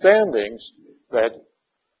misunderstandings that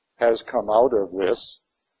has come out of this,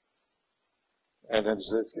 and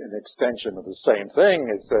it's an extension of the same thing,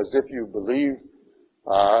 it says if you believe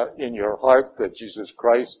in your heart that Jesus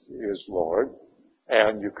Christ is Lord,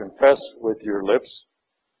 and you confess with your lips,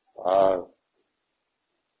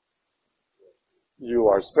 you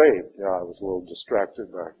are saved. Yeah, I was a little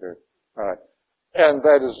distracted back there. And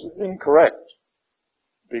that is incorrect,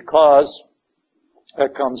 because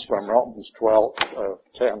that comes from Romans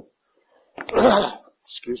 12:10.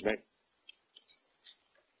 Excuse me.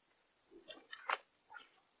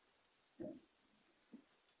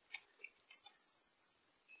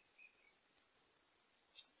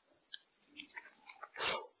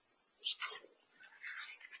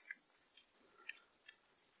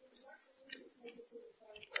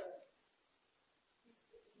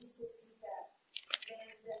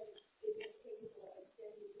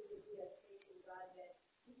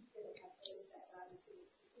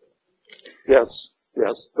 Yes,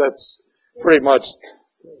 that's pretty much.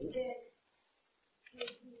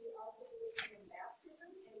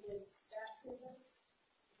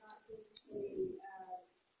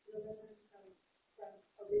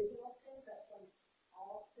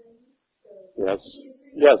 Yes.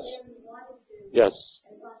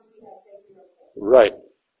 Right.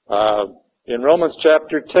 In Romans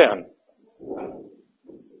chapter 10,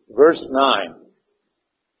 verse 9,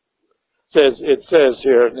 it says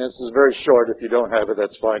here, and this is very short, if you don't have it,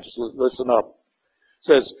 that's fine, just listen up. It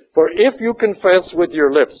says, for if you confess with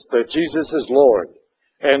your lips that Jesus is Lord,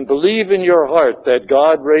 and believe in your heart that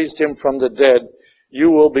God raised him from the dead, you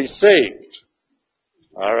will be saved.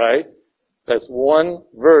 All right? That's one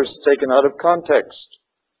verse taken out of context.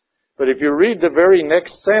 But if you read the very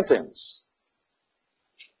next sentence,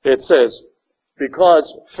 it says,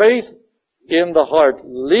 because faith in the heart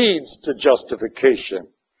leads to justification.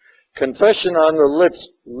 Confession on the lips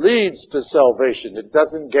leads to salvation. It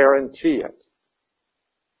doesn't guarantee it.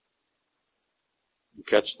 You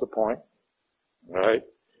catch the point? Right?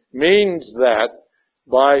 Means that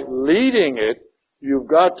by leading it, you've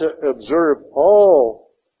got to observe all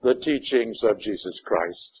the teachings of Jesus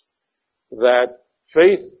Christ. That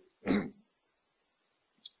faith,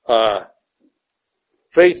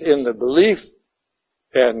 faith in the belief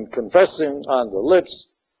and confessing on the lips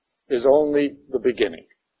is only the beginning.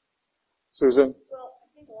 Susan? Well, I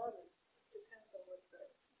think a lot of it depends on what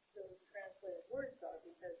those translated words are,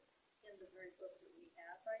 because in the very book that we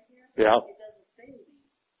have right here, Yeah. it doesn't say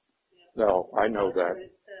these. No, I know that. But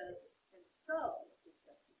it says, and so, is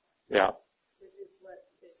justified, Yeah. which is what it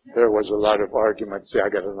says. There was a lot of argument. See, I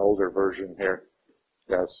got an older version here.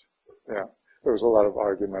 Yes. Yeah. There was a lot of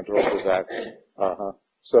argument over that.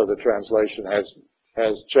 So the translation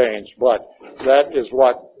has changed, but that is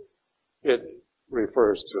what it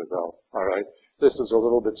refers to, though. All right. This is a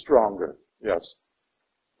little bit stronger. Yes.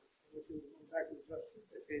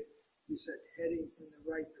 You said heading in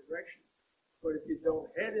the right direction. But if you don't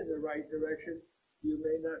head in the right direction, you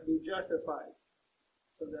may not be justified.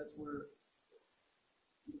 So that's where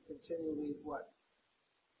you continually what?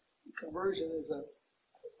 Conversion is a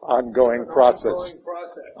Ongoing process.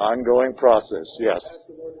 Ongoing process, yes.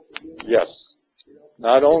 Yes.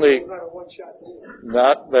 Not only,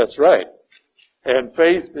 that's right. And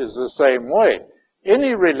faith is the same way.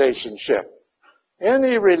 Any relationship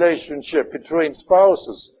between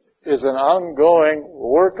spouses is an ongoing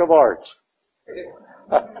work of art.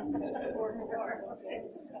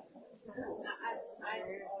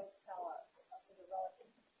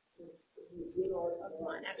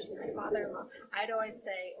 Actually, my father-in-law, I'd always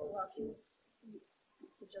say, well, if you,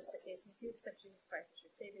 just the case, if you accept Jesus Christ as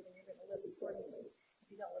your Savior, then you're going to live accordingly. If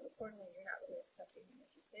you don't live accordingly, you're not really accepting Him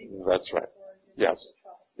as your Savior. That's right. Yes.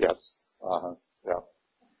 Yes. Yeah.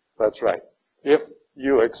 That's right. If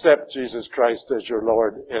you accept Jesus Christ as your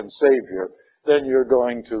Lord and Savior, then you're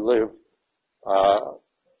going to live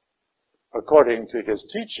according to His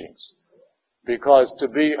teachings. Because to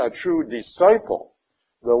be a true disciple,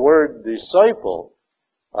 the word disciple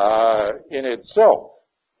in itself,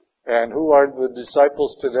 and who are the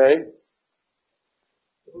disciples today?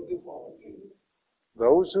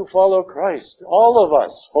 Those who follow Christ. All of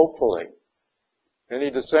us, hopefully.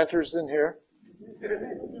 Any dissenters in here?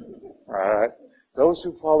 All right. Those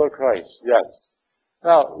who follow Christ, yes.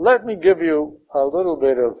 Now, let me give you a little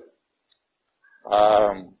bit of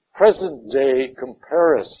present-day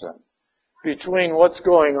comparison between what's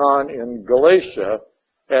going on in Galatia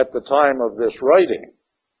at the time of this writing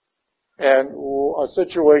and a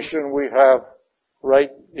situation we have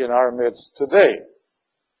right in our midst today.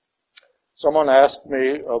 Someone asked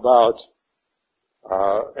me about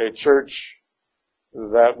a church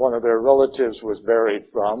that one of their relatives was buried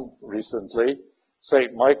from recently,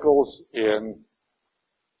 St. Michael's in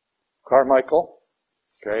Carmichael,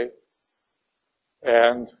 okay?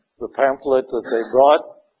 And the pamphlet that they brought,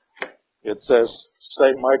 it says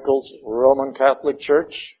St. Michael's Roman Catholic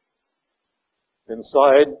Church.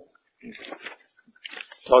 Inside,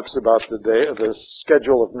 talks about the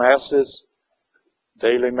schedule of masses,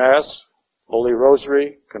 daily mass, Holy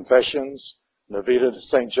Rosary, confessions, Novena to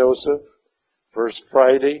St. Joseph, First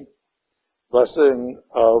Friday, blessing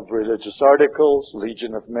of religious articles,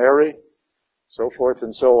 Legion of Mary, so forth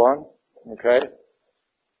and so on. Okay?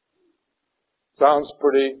 Sounds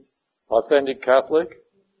pretty authentic Catholic,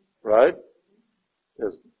 right?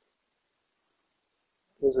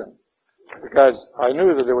 Isn't it? Because I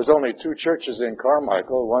knew that there was only two churches in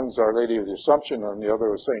Carmichael. One's Our Lady of the Assumption and the other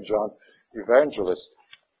was St. John Evangelist.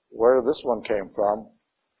 Where this one came from,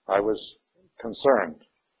 I was concerned.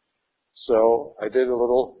 So I did a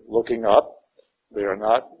little looking up. They are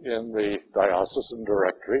not in the diocesan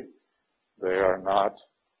directory. They are not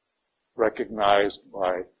recognized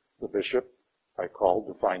by the bishop. I called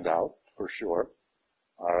to find out for sure.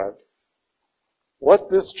 All right. What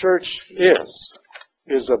this church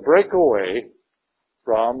is a breakaway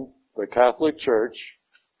from the Catholic Church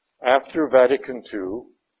after Vatican II,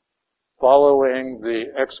 following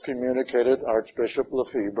the excommunicated Archbishop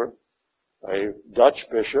Lefebvre, a Dutch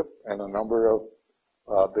bishop, and a number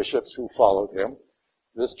of bishops who followed him.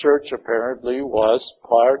 This church apparently was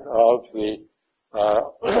part of the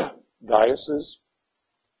diocese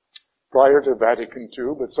prior to Vatican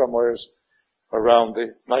II, but somewhere around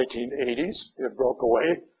the 1980s, it broke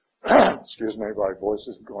away. Excuse me, my voice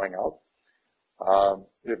is going out.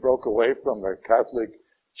 It broke away from the Catholic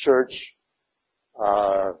Church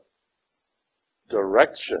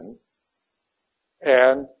direction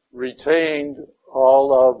and retained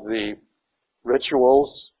all of the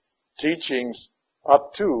rituals, teachings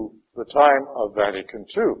up to the time of Vatican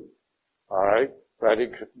II. All right,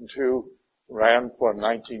 Vatican II ran from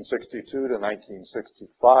 1962 to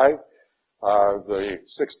 1965. The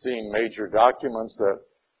 16 major documents that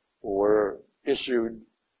were issued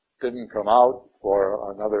didn't come out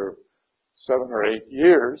for another 7 or 8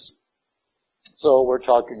 years. So we're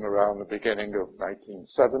talking around the beginning of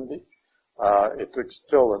 1970. It took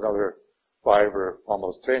still another 5 or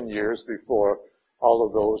almost 10 years before all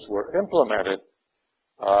of those were implemented.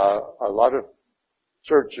 A lot of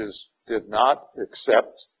churches did not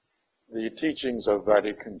accept the teachings of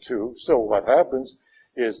Vatican II. So what happens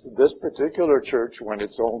is this particular church went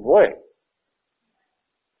its own way.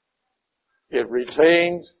 It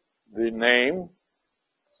retained the name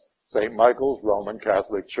St. Michael's Roman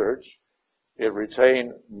Catholic Church. It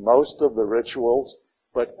retained most of the rituals,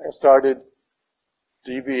 but started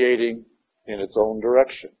deviating in its own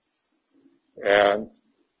direction. And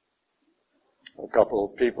a couple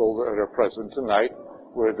of people that are present tonight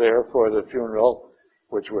were there for the funeral,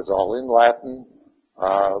 which was all in Latin,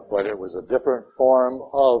 but it was a different form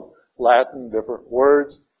of Latin, different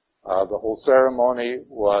words. The whole ceremony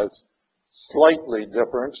was slightly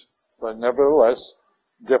different, but nevertheless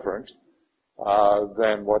different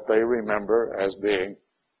than what they remember as being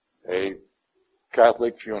a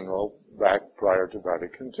Catholic funeral back prior to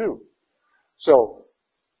Vatican II. So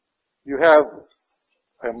you have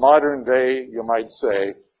a modern day, you might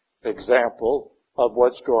say, example of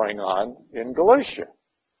what's going on in Galatia.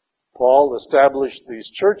 Paul established these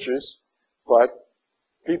churches, but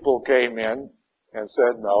people came in and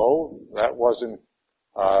said, no, that wasn't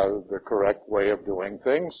the correct way of doing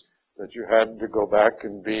things, that you had to go back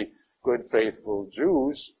and be good, faithful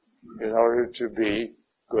Jews in order to be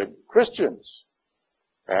good Christians.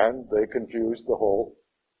 And they confused the whole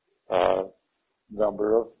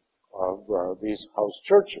number of these house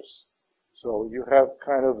churches. So you have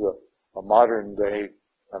kind of a modern day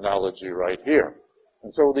analogy right here.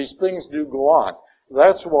 And so these things do go on.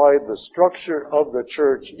 That's why the structure of the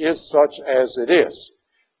church is such as it is,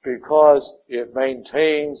 because it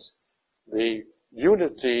maintains the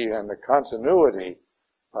unity and the continuity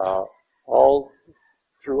all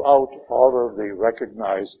throughout all of the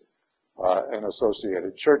recognized and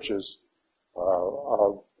associated churches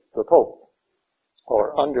of the Pope,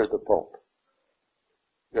 or under the Pope.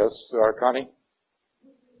 Yes, Connie?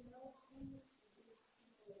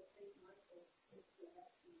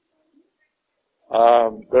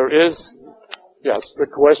 There is, yes, the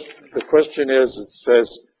question is, it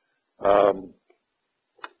says,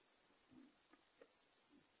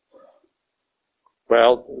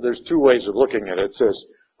 well, there's two ways of looking at it. It says,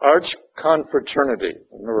 Arch Confraternity,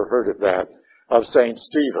 I've never heard of that, of St.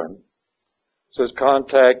 Stephen. It says,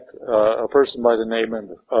 contact a person by the name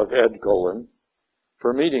of Ed Golan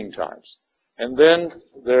for meeting times. And then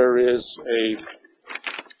there is a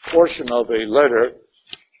portion of a letter,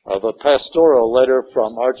 of a pastoral letter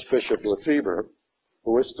from Archbishop Lefebvre,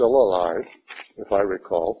 who is still alive, if I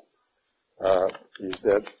recall. He's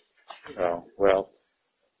dead.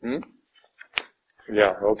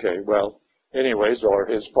 Yeah, okay, well, anyways, or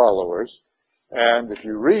his followers. And if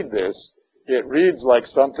you read this, it reads like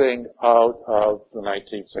something out of the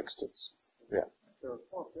 1960s. Yeah.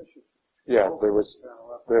 Yeah, there was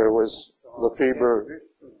Lefebvre.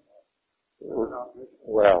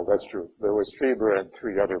 Well, that's true. There was Lefebvre and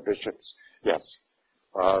 3 other bishops. Yes.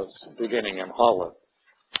 Beginning in Holland.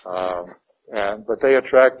 But they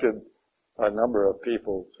attracted a number of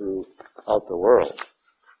people throughout the world,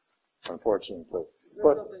 unfortunately.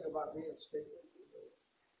 But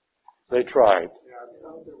they tried.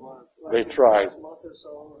 They tried.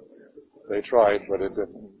 They tried, but it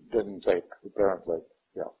didn't take, apparently.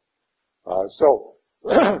 Yeah. So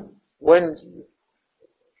when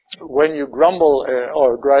you grumble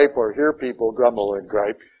or gripe or hear people grumble and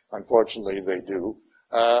gripe, unfortunately they do,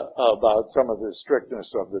 about some of the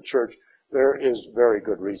strictness of the church, there is very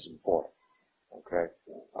good reason for it. Okay?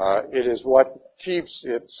 It is what keeps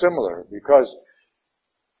it similar, because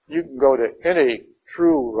you can go to any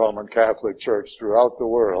true Roman Catholic church throughout the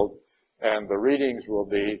world, and the readings will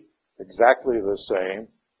be exactly the same.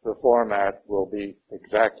 The format will be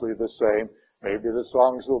exactly the same. Maybe the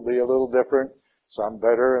songs will be a little different, some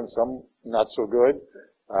better and some not so good.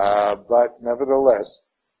 But nevertheless,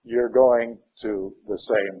 you're going to the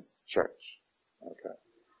same church. Okay.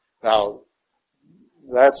 Now,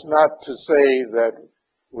 That's not to say that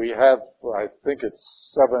we have, I think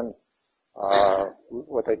it's 7,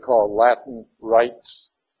 what they call Latin rites.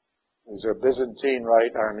 There's a Byzantine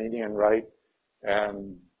rite, Armenian rite,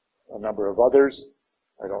 and a number of others.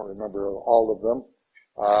 I don't remember all of them.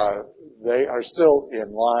 They are still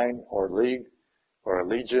in line or league or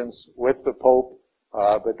allegiance with the Pope,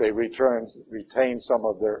 but they retain some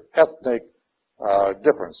of their ethnic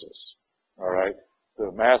differences. All right,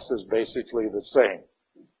 the Mass is basically the same,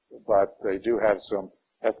 but they do have some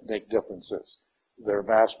ethnic differences. Their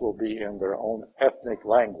Mass will be in their own ethnic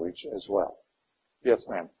language as well. Yes,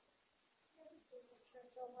 ma'am.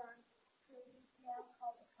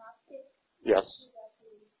 Yes.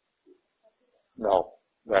 No.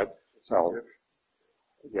 No.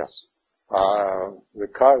 Yes.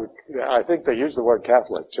 I think they use the word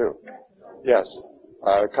Catholic too. Yes.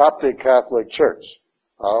 Coptic Catholic Church,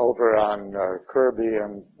 over on Kirby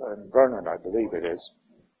and Vernon, I believe it is.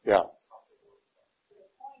 Yeah.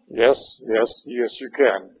 Yes, you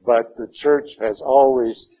can. But the church has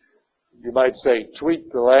always, you might say,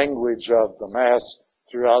 tweaked the language of the Mass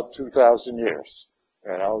throughout 2,000 years.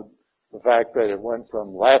 You know, the fact that it went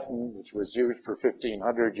from Latin, which was used for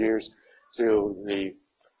 1,500 years, to the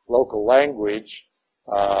local language,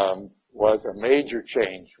 was a major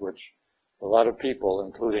change, which a lot of people,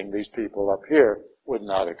 including these people up here, would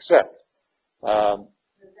not accept.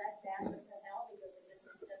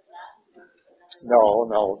 No.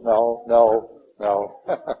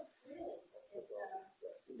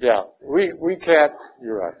 Yeah, we can't,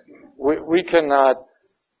 you're right. We cannot,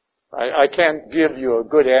 I can't give you a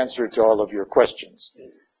good answer to all of your questions,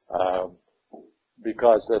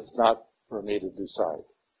 because that's not for me to decide.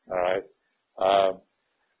 All right.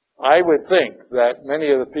 I would think that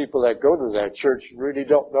many of the people that go to that church really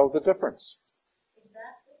don't know the difference.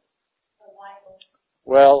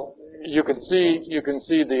 Well, you can see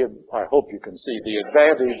I hope you can see the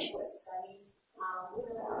advantage.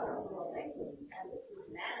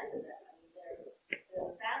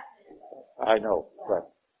 I know,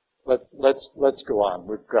 but let's go on.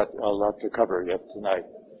 We've got a lot to cover yet tonight.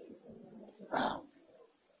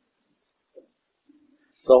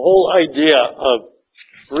 The whole idea of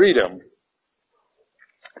freedom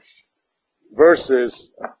versus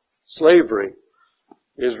slavery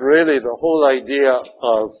is really the whole idea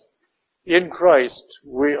of, in Christ,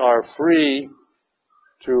 we are free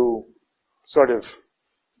to sort of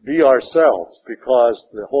be ourselves, because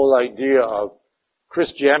the whole idea of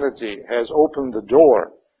Christianity has opened the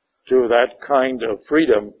door to that kind of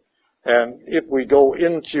freedom. And if we go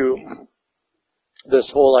into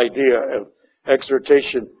this whole idea of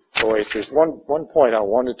exhortation, there's one point I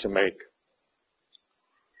wanted to make.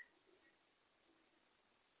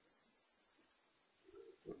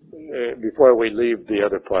 Before we leave the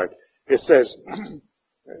other part. It says,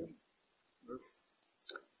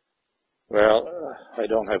 well, I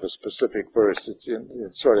don't have a specific verse. It's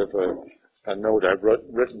sort of a note I've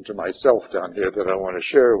written to myself down here that I want to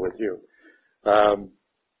share with you.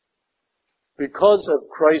 Because of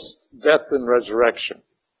Christ's death and resurrection,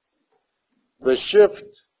 the shift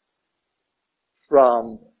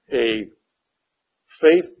from a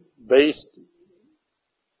faith-based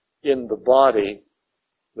in the body,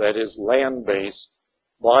 that is land-based,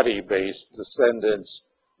 body-based, descendants,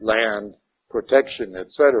 land, protection,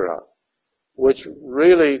 etc., which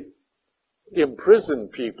really imprisoned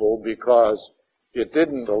people because it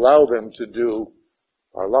didn't allow them to do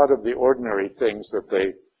a lot of the ordinary things that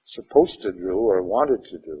they supposed to do or wanted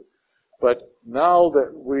to do. But now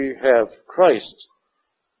that we have Christ,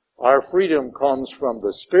 our freedom comes from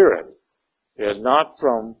the Spirit and not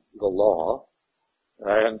from the law,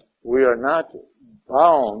 and we are not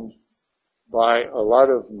bound by a lot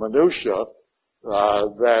of minutia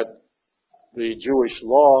that the Jewish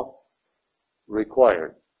law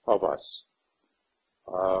required of us.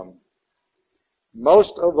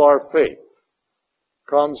 Most of our faith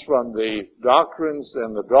comes from the doctrines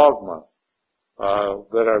and the dogma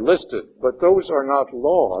that are listed, but those are not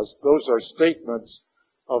laws. Those are statements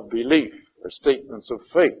of belief, or statements of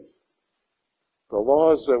faith. The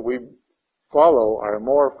laws that we follow are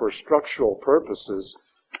more for structural purposes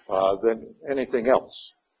than anything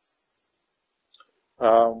else.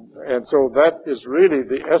 And so that is really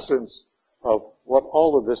the essence of what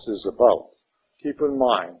all of this is about. Keep in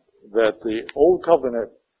mind that the Old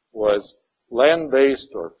Covenant was land-based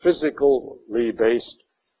or physically based,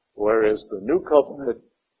 whereas the New Covenant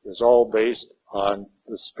is all based on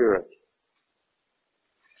the Spirit.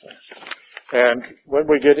 And when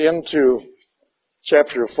we get into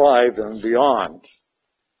chapter 5 and beyond,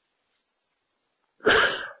 the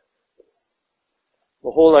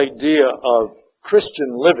whole idea of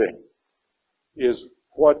Christian living is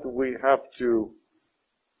what we have to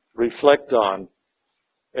reflect on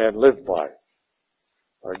and live by.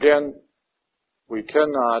 Again, we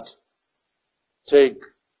cannot take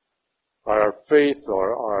our faith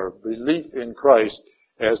or our belief in Christ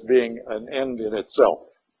as being an end in itself.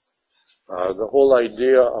 The whole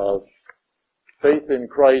idea of faith in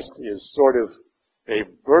Christ is sort of a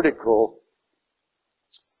vertical.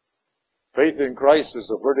 Faith in Christ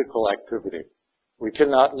is a vertical activity. We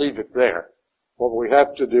cannot leave it there. What we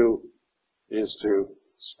have to do is to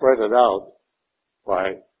spread it out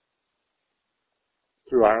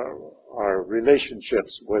through our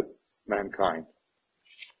relationships with mankind.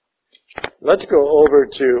 Let's go over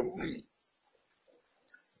to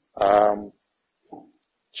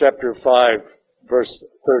chapter 5, verse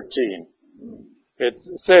 13. It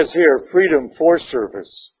says here, freedom for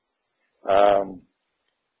service. And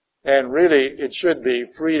really, it should be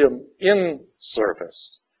freedom in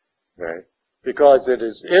service. Okay? Because it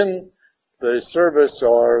is in the service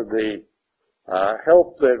or the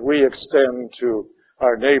help that we extend to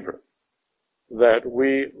our neighbor that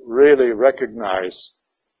we really recognize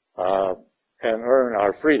and earn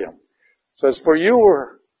our freedom. It says, for you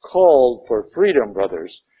were called for freedom,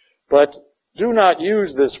 brothers, but do not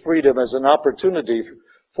use this freedom as an opportunity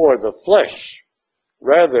for the flesh.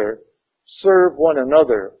 Rather, serve one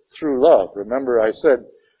another through love. Remember, I said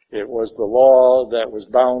it was the law that was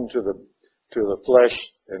bound to the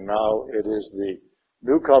flesh, and now it is the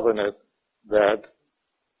new covenant that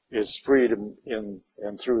is freedom in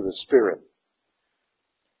and through the Spirit.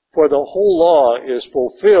 For the whole law is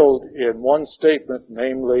fulfilled in one statement,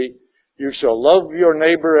 namely, you shall love your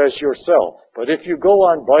neighbor as yourself. But if you go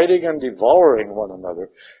on biting and devouring one another,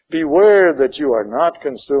 beware that you are not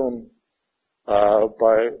consumed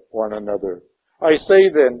by one another. I say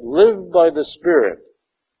then, live by the Spirit,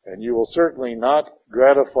 and you will certainly not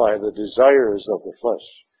gratify the desires of the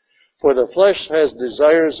flesh. For the flesh has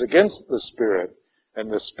desires against the Spirit,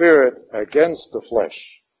 and the Spirit against the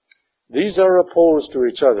flesh. These are opposed to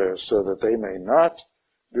each other, so that they may not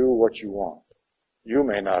do what you want. You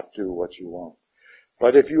may not do what you want.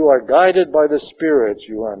 But if you are guided by the Spirit,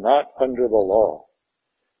 you are not under the law.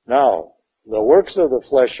 Now, the works of the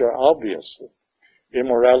flesh are obvious: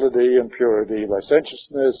 immorality, impurity,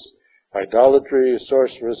 licentiousness, idolatry,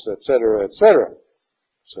 sorcery, etc., etc. It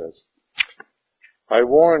says, I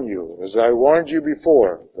warn you, as I warned you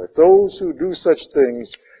before, that those who do such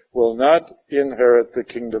things will not inherit the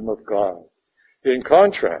kingdom of God. In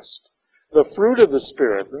contrast, the fruit of the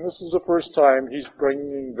Spirit, and this is the first time he's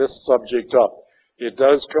bringing this subject up. It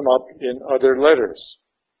does come up in other letters.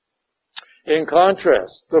 In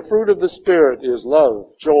contrast, the fruit of the Spirit is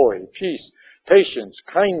love, joy, peace, patience,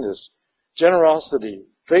 kindness, generosity,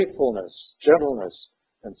 faithfulness, gentleness,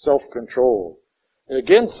 and self-control. And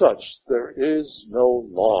against such there is no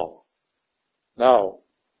law. Now,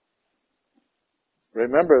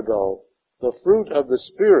 remember though, the fruit of the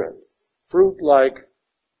Spirit, fruit like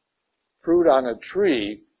fruit on a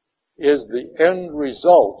tree, is the end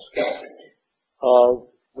result of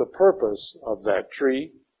the purpose of that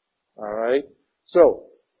tree. Alright? So,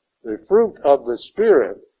 the fruit of the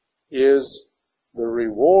Spirit is the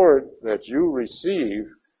reward that you receive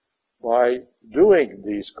by doing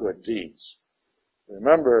these good deeds.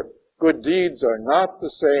 Remember, good deeds are not the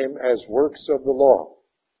same as works of the law.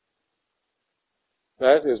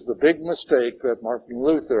 That is the big mistake that Martin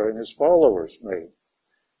Luther and his followers made.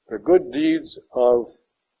 The good deeds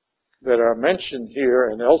that are mentioned here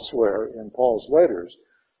and elsewhere in Paul's letters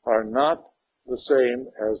are not the same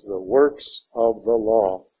as the works of the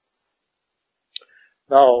law.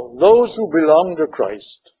 Now, those who belong to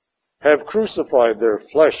Christ have crucified their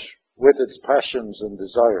flesh with its passions and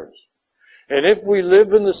desires. And if we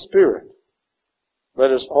live in the Spirit,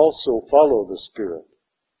 let us also follow the Spirit.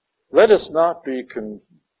 Let us not be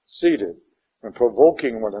conceited and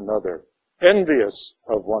provoking one another, envious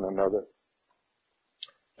of one another,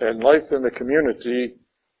 and life in the community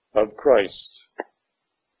of Christ.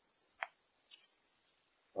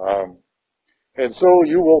 And so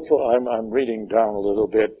you will, I'm reading down a little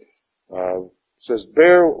bit, it says,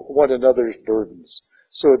 bear one another's burdens,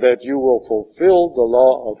 so that you will fulfill the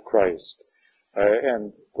law of Christ.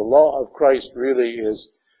 And the law of Christ really is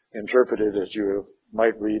interpreted as you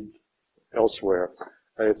might read elsewhere.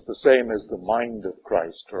 It's the same as the mind of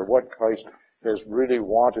Christ, or what Christ has really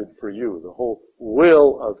wanted for you, the whole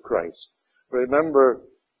will of Christ. Remember,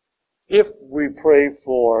 if we pray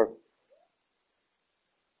for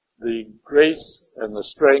the grace and the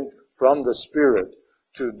strength from the Spirit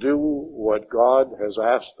to do what God has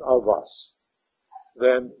asked of us,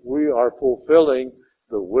 then we are fulfilling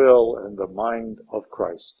the will and the mind of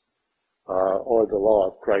Christ, or the law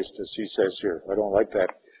of Christ, as he says here. I don't like that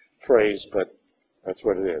phrase, but that's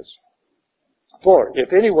what it is. For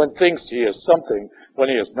if anyone thinks he is something when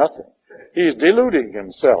he is nothing, he is deluding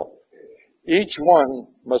himself. Each one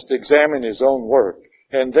must examine his own work,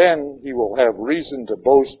 and then he will have reason to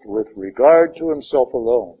boast with regard to himself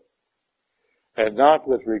alone, and not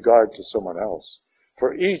with regard to someone else.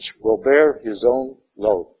 For each will bear his own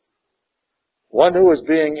load. One who is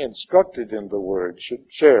being instructed in the word should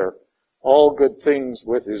share all good things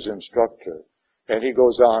with his instructor. And he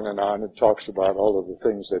goes on and talks about all of the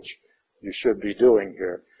things that you should be doing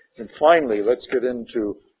here. And finally, let's get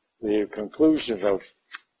into the conclusion of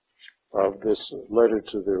this letter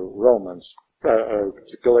to the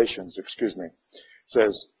to Galatians, It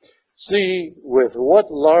says, "See with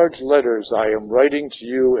what large letters I am writing to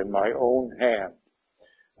you in my own hand."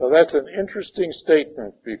 Now that's an interesting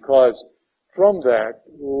statement, because from that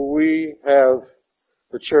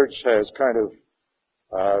the church has kind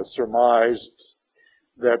of surmised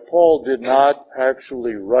that Paul did not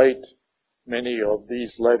actually write many of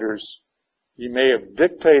these letters. He may have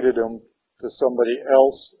dictated them to somebody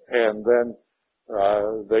else, and then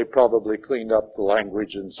they probably cleaned up the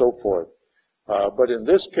language and so forth. But in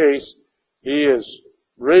this case, he is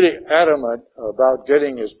really adamant about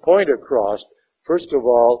getting his point across, first of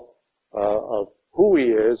all, of who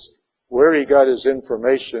he is, where he got his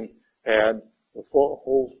information, and the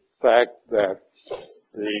whole fact that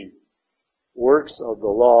the works of the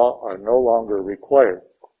law are no longer required.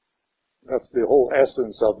 That's the whole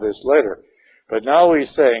essence of this letter. But now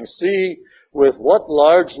he's saying, "See with what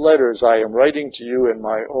large letters I am writing to you in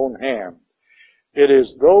my own hand. It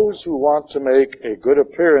is those who want to make a good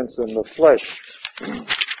appearance in the flesh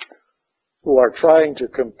who are trying to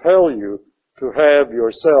compel you to have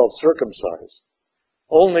yourselves circumcised,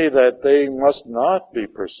 only that they must not be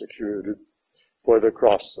persecuted for the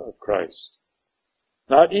cross of Christ.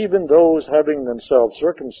 Not even those having themselves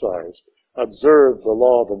circumcised observe the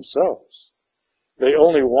law themselves. They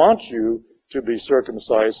only want you to be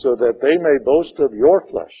circumcised so that they may boast of your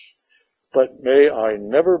flesh. But may I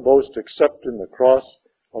never boast except in the cross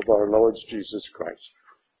of our Lord Jesus Christ."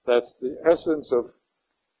 That's the essence of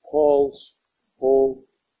Paul's whole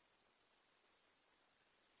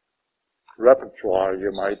repertoire,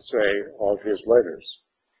 you might say, of his letters.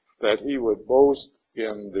 That he would boast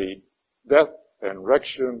in the death and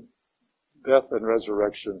resurrection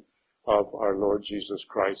of our Lord Jesus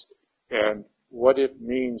Christ, and what it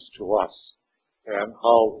means to us, and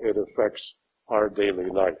how it affects our daily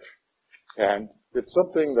life. And it's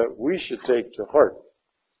something that we should take to heart,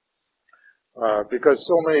 because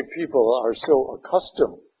so many people are so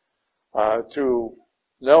accustomed to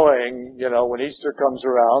knowing, when Easter comes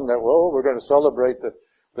around, that, we're going to celebrate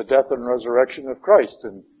the death and resurrection of Christ.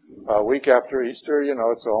 And a week after Easter,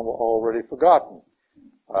 it's already forgotten.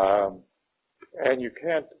 And you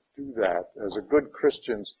can't do that. As a good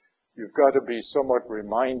Christians, you've got to be somewhat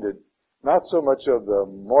reminded, not so much of the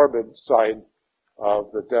morbid side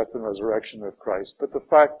of the death and resurrection of Christ, but the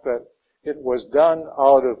fact that it was done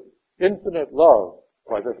out of infinite love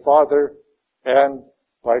by the Father and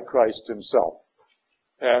by Christ himself.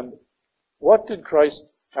 And what did Christ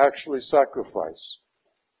actually sacrifice?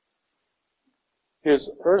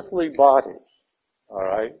 His earthly body. All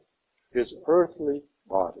right? His earthly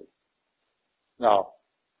body. Now,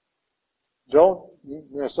 don't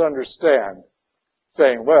misunderstand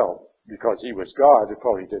saying, because he was God, it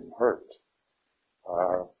probably didn't hurt.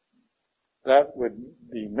 That would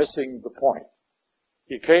be missing the point.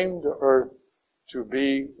 He came to earth to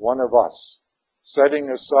be one of us, setting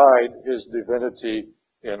aside his divinity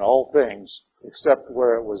in all things, except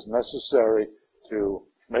where it was necessary to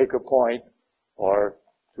make a point or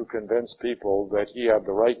to convince people that he had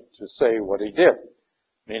the right to say what he did,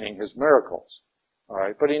 meaning his miracles. All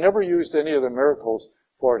right, but he never used any of the miracles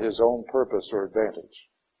for his own purpose or advantage.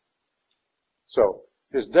 So,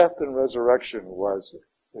 his death and resurrection was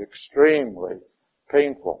extremely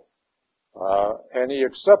painful. And he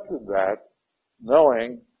accepted that,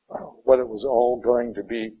 knowing what it was all going to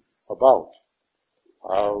be about.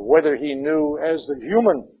 Whether he knew as the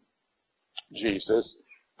human Jesus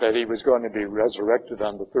that he was going to be resurrected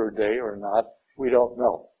on the third day or not, we don't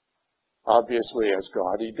know. Obviously, as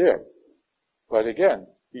God, he did. But again,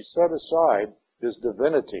 he set aside his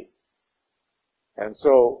divinity. And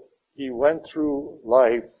so, he went through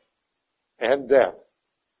life and death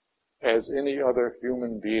as any other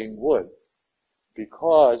human being would,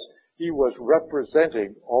 because he was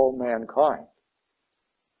representing all mankind.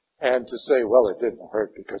 And to say, it didn't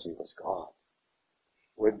hurt because he was God,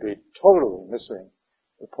 would be totally missing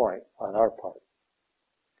the point on our part.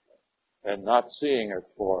 and not seeing it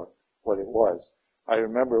for what it was. I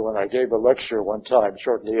remember when I gave a lecture one time,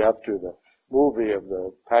 shortly after the movie of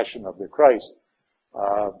the Passion of the Christ,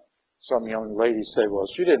 some young lady said, well,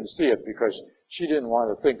 she didn't see it because she didn't want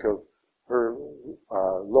to think of her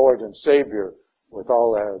Lord and Savior with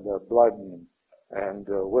all the blood and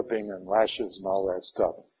whipping and lashes and all that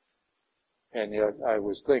stuff. And yet I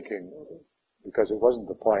was thinking, because it wasn't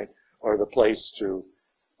the point or the place to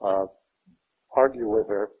argue with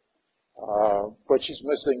her, but she's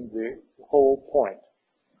missing the whole point,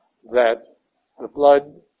 that the blood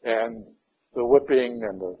and the whipping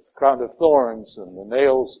and the crown of thorns and the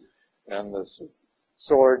nails and the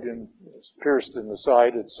sword pierced in the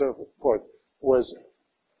side and so forth was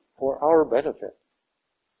for our benefit,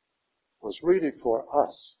 was really for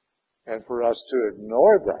us. And for us to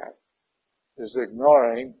ignore that is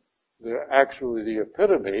ignoring actually the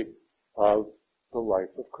epitome of the life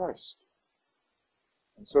of Christ.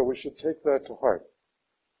 And so we should take that to heart.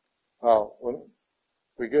 Now, when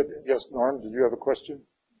we get, yes, Norm, did you have a question?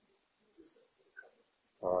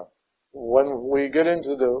 When we get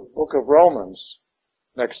into the book of Romans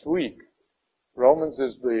next week, Romans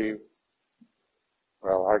is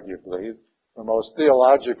arguably the most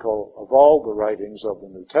theological of all the writings of the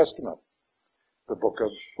New Testament, the book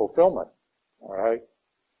of fulfillment. All right?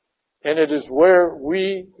 And it is where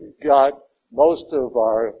we got most of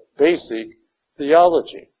our basic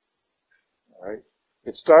theology. All right?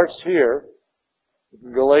 It starts here,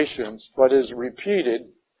 in Galatians, but is repeated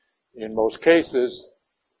in most cases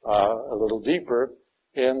a little deeper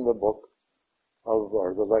in the book of,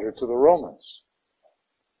 or the letter to the Romans.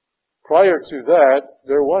 Prior to that,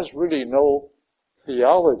 there was really no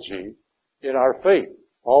theology in our faith.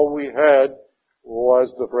 All we had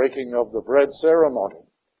was the breaking of the bread ceremony.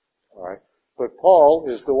 All right? But Paul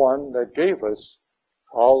is the one that gave us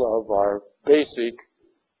all of our basic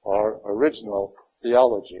or original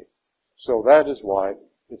theology. So that is why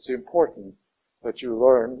it's important that you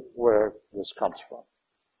learn where this comes from.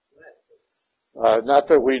 Not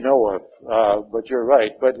that we know of, but you're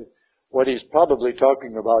right. But what he's probably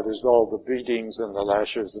talking about is all the beatings and the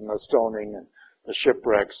lashes and the stoning and the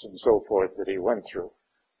shipwrecks and so forth that he went through.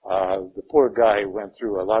 The poor guy went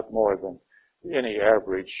through a lot more than any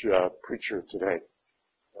average preacher today.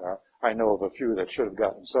 I know of a few that should have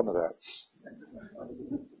gotten some of that.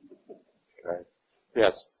 Okay.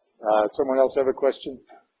 Yes. Someone else have a question?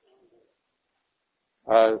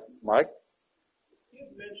 Mike? You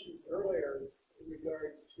mentioned earlier in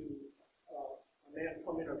regards to a man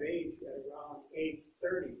coming of age at around age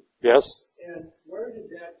 30. Yes. And where did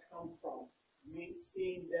that come from? I mean,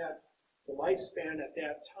 seeing that the lifespan at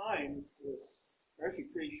that time was actually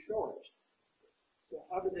pretty short. So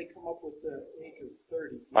how did they come up with the age of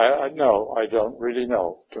 30? No, I don't really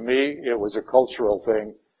know. To me, it was a cultural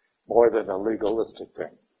thing more than a legalistic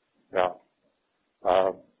thing. Yeah.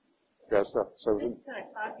 Yes, so Kind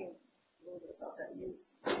of talking a little bit about that. You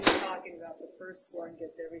were talking about the firstborn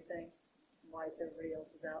gets everything, wipes everybody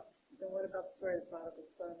else's out. Then what about the story of the prodigal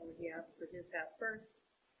son when he asked for his half first?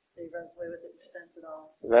 So he runs away with it and spends it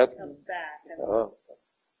all. That comes back.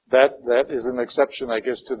 that is an exception, I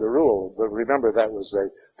guess, to the rule. But remember, that was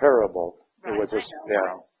a parable. Right, It was It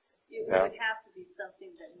would have to be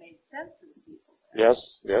something that made sense to the people.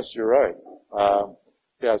 Yes, you're right.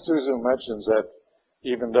 Susan mentions that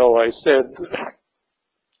even though I said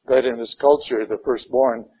that in this culture the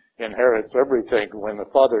firstborn inherits everything when the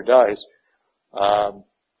father dies,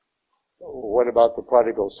 what about the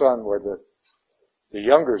prodigal son where the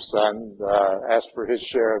younger son asked for his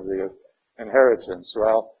share of the inheritance?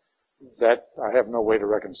 Well, that I have no way to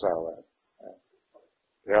reconcile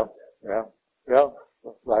that. Yeah.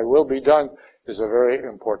 Thy will be done is a very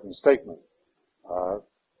important statement.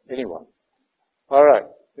 Anyone? All right.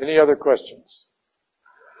 Any other questions?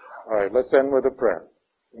 All right. Let's end with a prayer.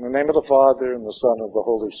 In the name of the Father and the Son and the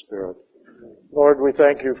Holy Spirit. Lord, we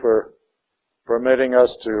thank you for permitting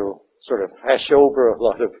us to sort of hash over a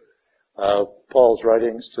lot of Paul's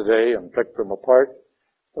writings today and pick them apart.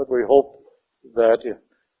 But we hope that in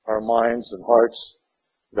our minds and hearts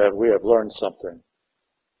that we have learned something.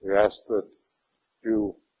 We ask that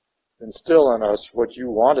you instill in us what you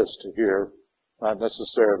want us to hear, not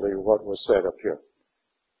necessarily what was said up here.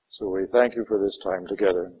 So we thank you for this time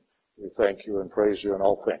together. We thank you and praise you in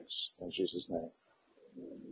all things. In Jesus' name.